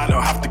early, now I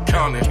don't have to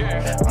count it.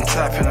 I'm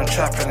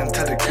trapping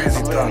until the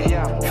grizzy done.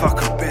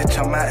 Fuck a bitch,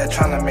 I'm out here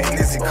trying to make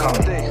Lizzie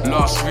come.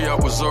 Last re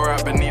up was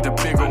alright, but need a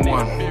bigger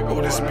one.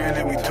 All this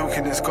music we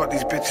talking, it's got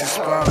these bitches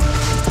spun.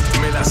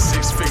 Made like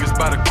 6 figures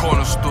by the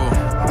corner store.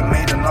 I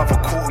made another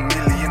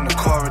 $250,000 in the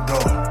corridor.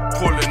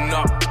 Pulling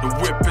up, the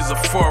whip is a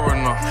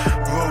foreigner.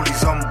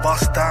 Rollies on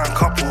bust down,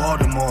 couple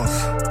Audemars.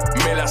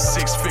 Made like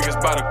 6 figures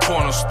by the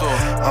corner store.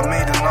 I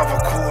made another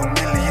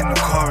 $250,000 in the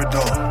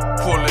corridor.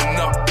 Pulling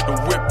up, the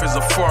whip is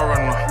a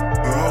foreigner.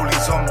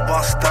 Rollies on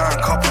bust down,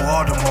 couple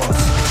Audemars.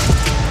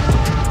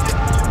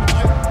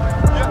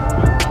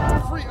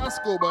 Free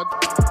Asco, man.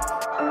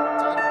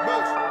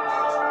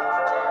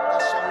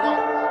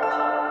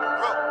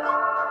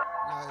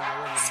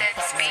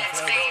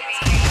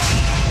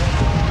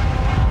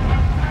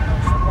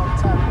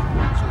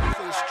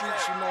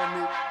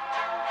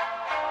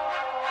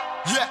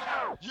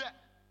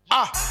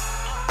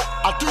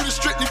 I do this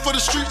strictly for the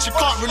streets. You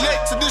can't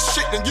relate to this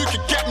shit, then you can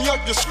get me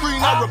off your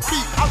screen. I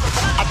repeat,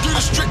 I do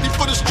this strictly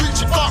for the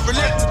streets. You can't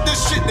relate to this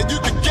shit, then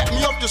you can get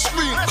me off your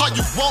screen. Cause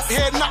you won't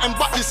hear nothing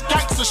but this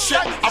gangster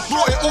shit. I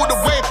brought it all the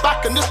way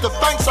back, and this the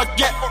thanks I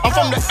get. I'm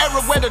from the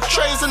era where the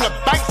trays and the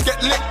banks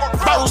get lit.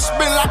 Barrels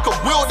spin like a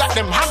wheel that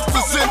them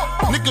hamsters in.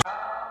 Niggas.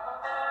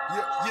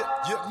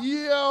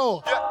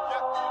 Yo.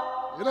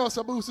 You know,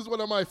 Saboose is one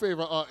of my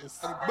favorite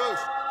artists.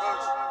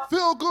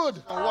 Feel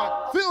good.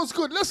 Feels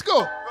good. Let's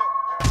go.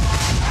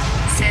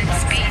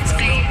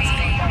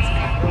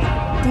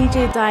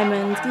 DJ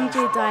Diamond,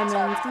 DJ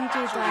Diamond,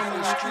 DJ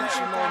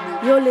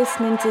Diamond. You're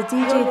listening to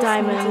DJ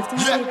Diamond,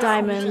 DJ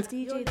Diamond,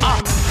 DJ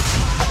Diamond.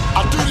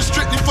 I do this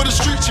strictly for the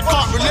streets. You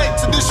can't relate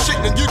to this shit,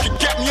 then you can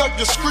get me off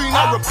your screen.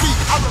 I repeat,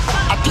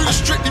 I do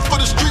this strictly for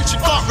the streets. You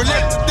can't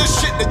relate to this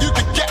shit, then you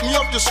can get me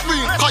off your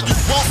screen. Cause you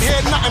won't hear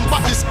nothing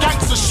but this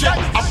gangster shit.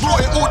 I brought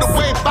it all the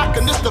way back,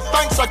 and this the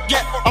thanks I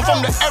get. I'm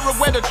from the era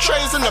where the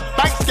trays and the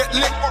banks get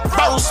lit.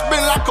 Barrels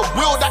spin like a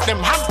wheel that them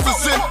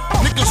hamsters in.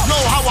 Niggas know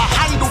how I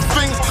handle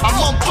things.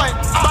 I'm on point.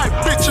 Bad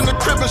bitch in the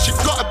crib and she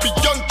gotta be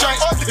young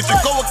giants. If you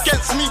go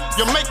against me,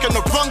 you're making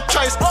the wrong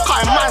choice.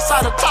 Cutting my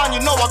side of town,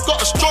 you know I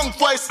got a strong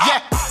voice. Yeah,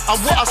 and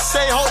what I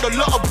say hold a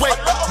lot of weight.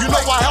 You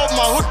know I held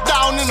my hood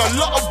down in a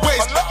lot of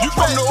ways. You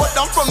from the hood,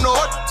 I'm from the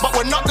hood, but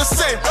we're not the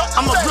same.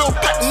 I'm a real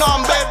pet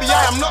nom, baby,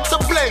 I am not to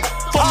blame.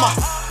 For my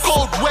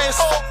cold waist,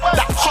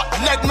 that hot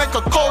leg make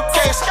a cold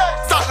case.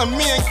 Starting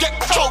me and get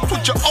choked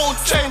with your own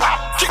chain.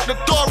 Kick the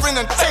door in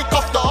and take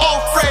off the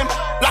whole frame.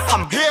 Like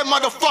I'm here,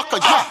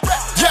 motherfucker, yeah,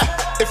 yeah.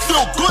 It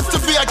feel good to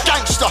be a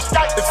gangster.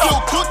 It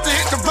feel good to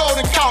hit the road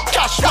and count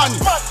cash money.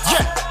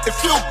 Yeah, it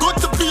feel good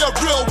to be a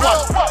real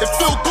one. It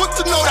feel good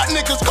to know that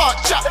niggas can't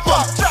chat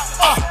from.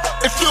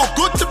 It feel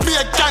good to be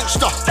a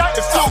gangster.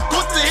 It feel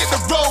good to hit the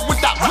road with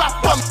that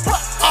rap on.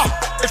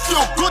 It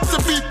feel good to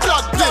be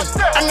plugged in.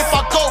 And if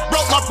I go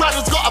broke, my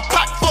brother's got a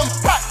pack from.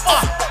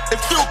 It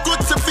feel good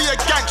to be a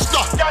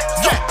gangster.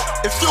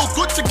 Yeah, it feel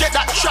good to get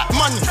that trap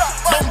money.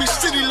 Don't be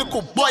silly,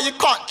 little boy, you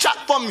can't chat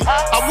for me.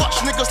 I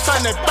watch niggas turn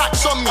their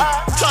backs on me,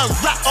 turn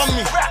rap on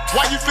me.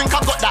 Why you think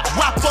I got that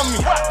rap on me?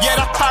 Yeah,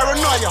 that's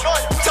paranoia.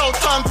 Tell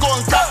time, go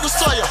and grab the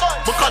Sawyer.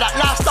 Because that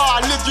lifestyle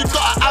I live, you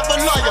gotta have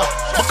a lawyer.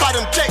 Because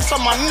them jakes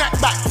on my neck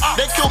back,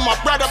 they killed my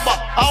brother, but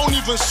I don't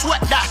even sweat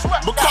that.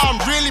 Because I'm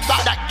really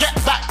about that get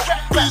back.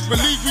 Please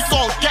believe we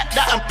gon' get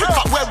that and pick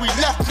up where we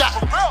left that.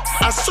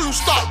 And soon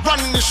start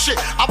running this shit.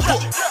 I put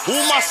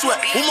all my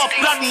sweat, all my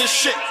blood in this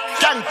shit.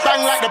 Gang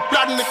bang like the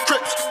blood in the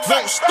Crips.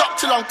 Won't stop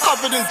till I'm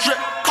covered in drip.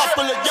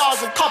 couple of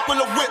yards and couple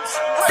of whips.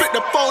 Pick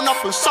the phone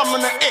up and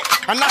summon the it.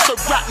 And that's a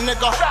rap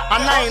nigga.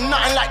 And I ain't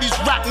nothing like these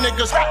rap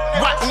niggas.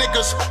 Rap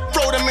niggas,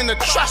 throw them in the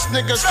trash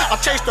niggas. I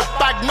chase the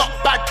bag, not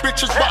bag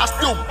bitches, but I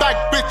still bag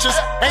bitches.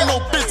 Ain't no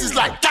business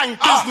like gang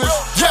business.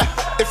 Yeah,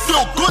 it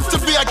feel good to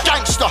be a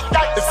gangster.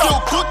 It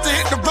feel good to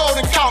hit the road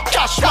and count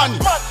cash money.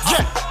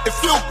 Yeah, it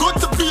feel good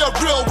to be a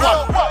real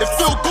one. It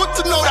feel good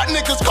to know that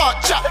niggas can't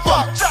chat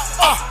fun.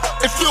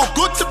 It feel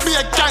good to be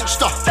a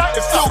gangster.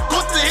 It feel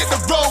good to hit the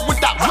road with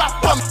that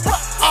rap on.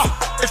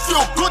 It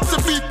feel good to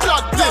be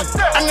plugged in.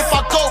 And if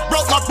I go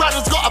broke, my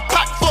brother's got a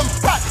pack from.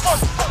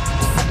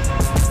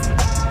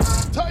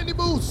 Tiny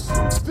Boost,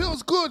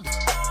 feels good,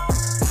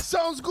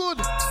 sounds good.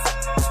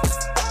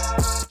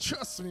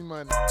 Trust me,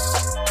 man.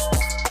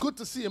 Good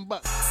to see him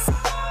back.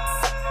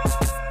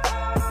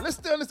 Let's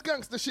stay on this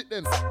gangster shit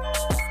then.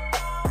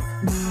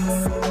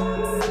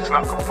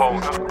 Snap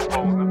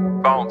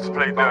Capone, bounce,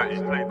 play dirty.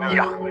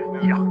 Yeah.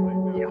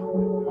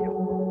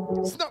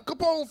 Snap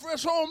Capone,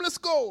 fresh home, let's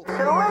go.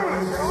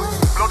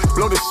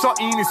 Blow the shot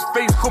in his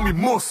face, call me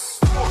Mus.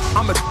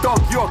 I'm a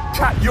dog, you're a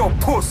cat, you're a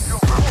puss.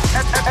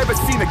 Ever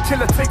seen a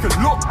killer take a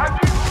look?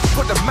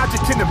 Put the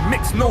magic in the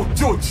mix, no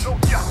judge.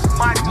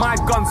 My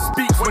gun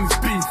speaks when it's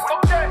beef.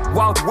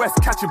 Wild West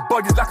catching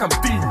bodies like I'm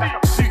beef.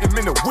 Shoot him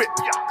in the whip,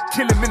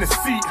 kill him in the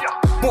seat.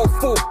 Bought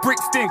 4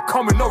 bricks, they ain't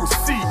coming, no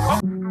receipt.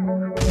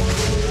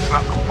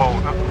 Snap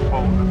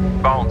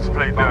Capone, bounce,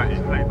 play dirty.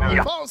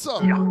 Bouncer,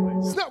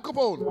 Snap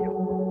Capone.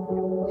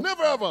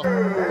 Never ever.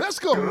 Let's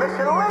go.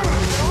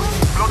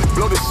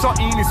 Blow the shot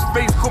in his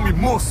face, call me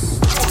Mus.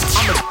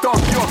 I'm a dog,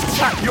 you're a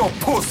cat, you're a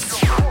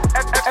puss.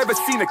 Ever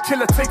seen a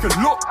killer take a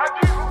look?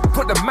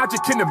 Put the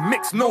magic in the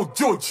mix, no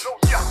judge.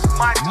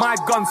 My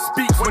gun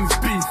speaks when it's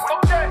beef.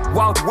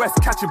 Wild West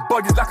catching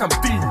bodies like I'm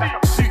beef.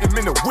 Shoot him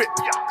in the whip,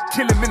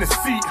 kill him in the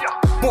seat.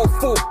 Bought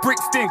 4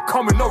 bricks, they ain't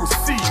coming, no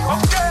receipt.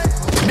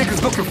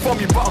 Niggas looking for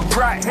me, but I'm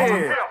right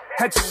here.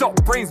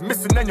 Headshot, brains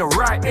missing and your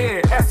right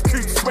ear.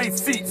 S-Coupe, suede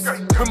seats,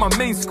 with my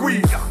main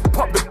squeeze.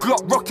 Pop the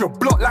Glock, rock your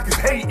block like it's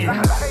Haiti.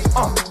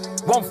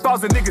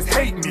 1,000 niggas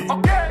hate me.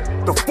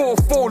 The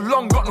 4-4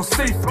 long, got no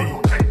safety.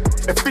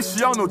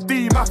 Officiano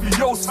D,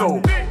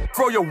 mafioso.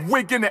 Throw your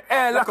wig in the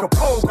air like a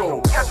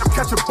pogo.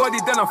 Catch a buddy,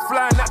 then I'm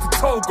flying out to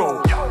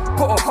Togo.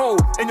 Put a hole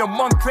in your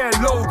Montclair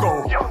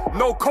logo.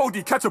 No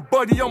Cody, catch a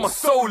buddy on my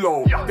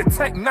solo. The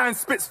Tech 9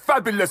 spits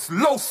fabulous,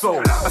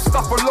 Loso. I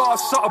stuff a lot,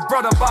 shot a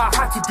brother, but I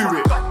had to do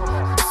it.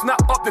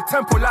 Snap up the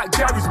tempo like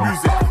Gary's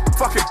music.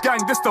 Fuck a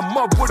gang, this the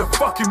mob with a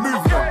fucking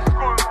movement.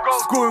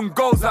 Scoring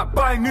goals like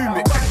Bayern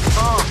Munich.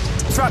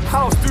 Trap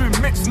house doing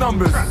mixed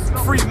numbers.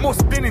 3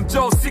 must been in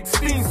jail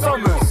 16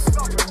 summers.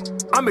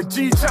 I'm a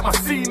G, check my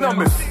C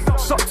numbers.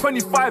 Shot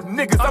 25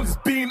 niggas, I'm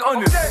just being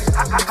honest.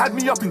 Had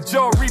me up in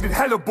jail reading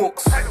hella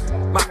books.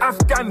 My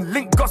Afghan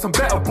link got some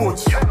better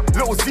butch.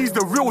 Little C's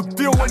the real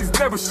deal when he's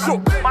never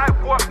shook.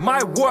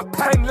 My work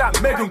paying like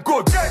Megan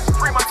Good.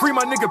 Free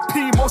my nigga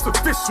P, most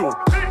official.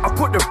 I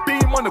put the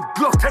beam on the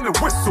Glock and the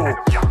whistle.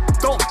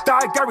 Don't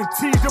die,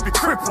 guaranteed you'll be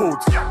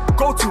crippled.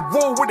 Go to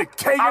war with a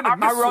K and a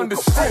missile. I run the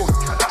shit.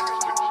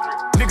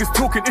 Niggas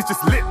talking, it's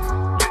just lip.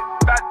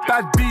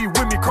 Bad B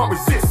with me, can't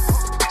resist.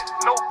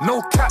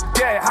 No cap,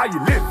 yeah, how you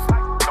live?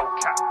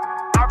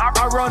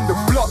 I run the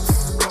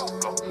blocks.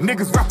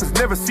 Niggas rappers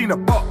never seen a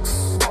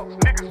box.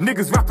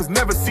 Niggas rappers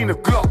never seen a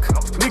Glock.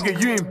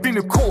 Nigga, you ain't been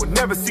in court,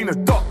 never seen a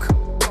doc.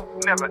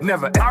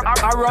 Never ever.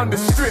 I run the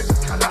strip.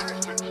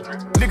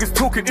 Niggas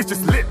talking, it's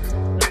just lip.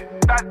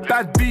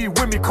 Bad B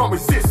with me, can't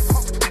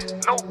resist.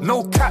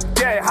 No cap,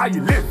 yeah, how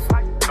you live?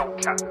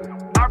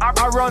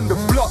 I run the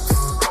blocks.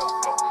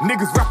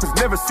 Niggas rappers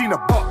never seen a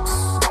box.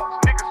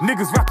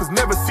 Niggas rappers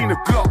never seen a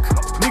Glock.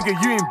 Nigga,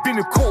 you ain't been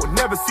in court,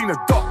 never seen a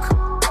doc.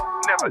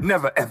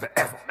 Never ever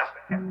ever.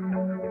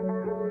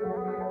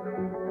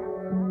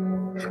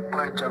 It's your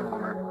boy Jungle,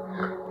 man.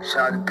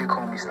 Shout out to big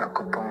homie Snap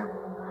Capone.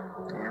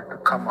 Yeah,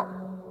 come up.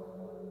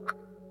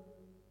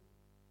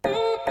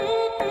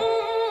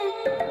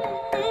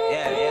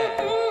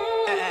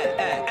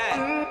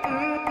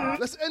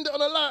 Let's end it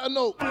on a lighter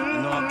note. You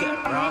know I'll get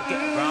round.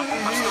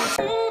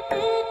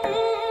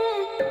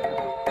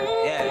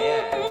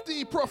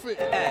 D Prophet.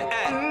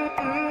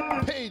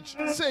 Page,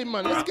 same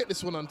man. Let's get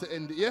this one on to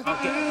end it, yeah?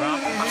 I'll get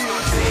round.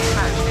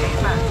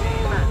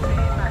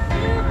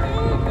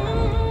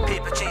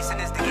 Paper chasing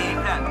is the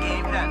game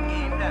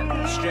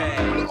plan. Straight.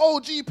 The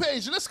OG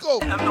Page, let's go.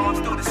 I know I'm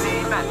still the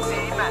same man.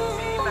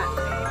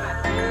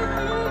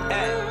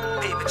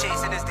 Paper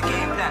chasing is the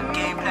game plan.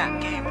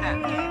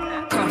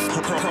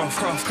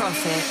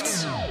 Profit.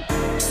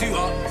 Suit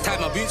up, tie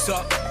my boots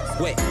up.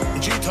 Wait,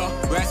 Juta,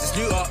 rise the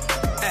salute up.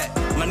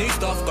 My new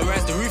stuff, gonna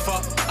rise the roof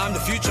up. I'm the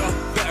future,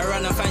 better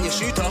run and find your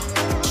shooter.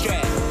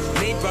 Straight,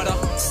 made brother,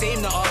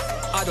 same nutter.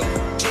 I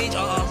don't change,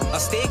 I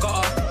stay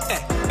got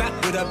back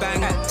with a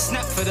bang,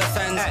 snap for the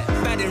fans.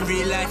 Bad in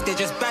real life, they're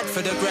just bad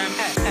for the gram.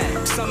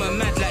 Summer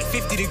mad like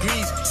 50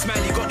 degrees.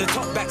 Smiley got the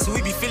top back, so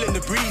we be feeling the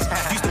breeze.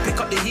 Used to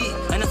pick up the heat,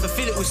 and I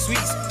fulfill it with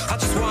sweets. I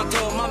just want to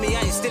tell mommy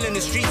I ain't still in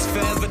the streets.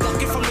 Forever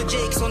ducking from the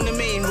Jakes on the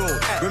main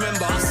road.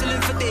 Remember hustling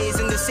for days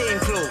in the same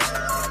clothes.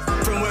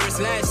 From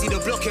life. See the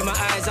block in my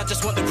eyes. I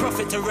just want the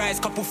profit to rise.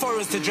 Couple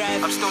foreigns to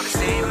drive. I'm still the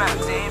same man,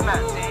 same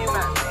man, same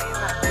man, same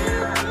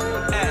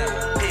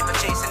man. Paper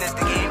chasing is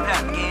the game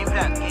plan, game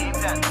plan, game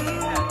plan,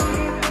 game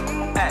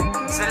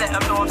plan. So let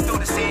them know I'm still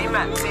the same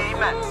man, same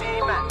man,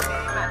 same man,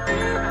 same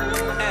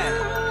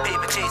man.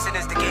 Paper chasing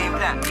is the game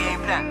plan,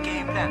 game plan,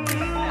 game plan, game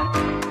plan.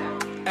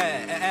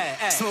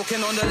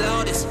 Smoking on the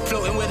loudest,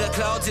 floating where the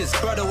clouds is.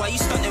 Brother, why you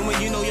stunting when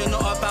you know you're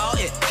not about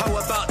it? How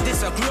about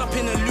this? I grew up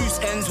in the loose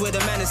ends where the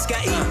man is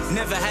scatty.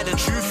 Never had a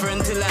true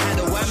friend till I had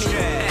a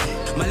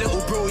whammy. My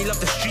little bro, he loved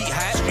the street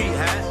hat,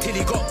 till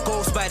he got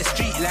ghost by the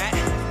street light.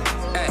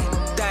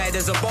 Died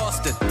as a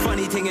bastard.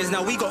 Funny thing is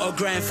now we got a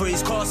grind for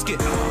his casket.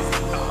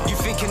 You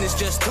thinking it's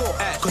just talk?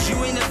 Cause you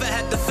ain't never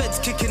had the feds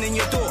kicking in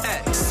your door.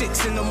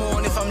 6 in the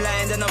morning, if I'm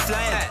lying then I'm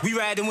flying. We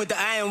riding with the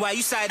iron, why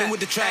you siding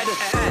with the trident?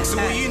 So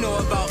what you know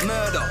about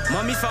murder?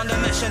 Mommy found a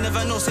mesh, I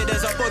never know, say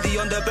there's a body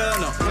on the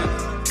burner.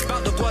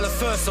 Spout the guala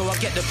first so I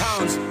get the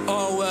pounds.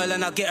 Oh well,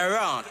 and I get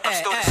around. I'm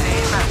still the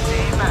same man,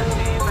 same man,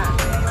 same man.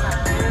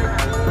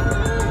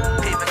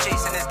 Paper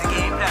chasing is the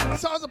game plan.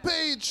 Sounds a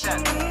page.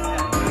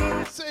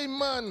 Same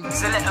man.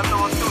 So let them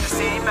know I'm still the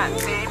same man,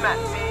 same man,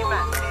 same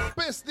man.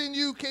 Best in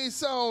UK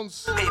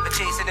sounds. Paper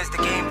chasing is the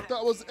game.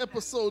 That was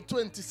episode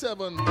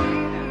 27.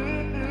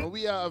 And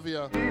we out of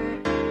here.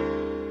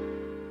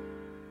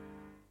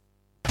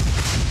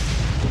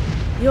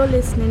 You're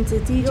listening to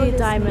DJ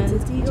Diamond,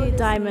 DJ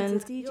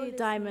Diamond, DJ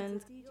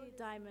Diamond, DJ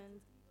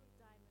Diamond.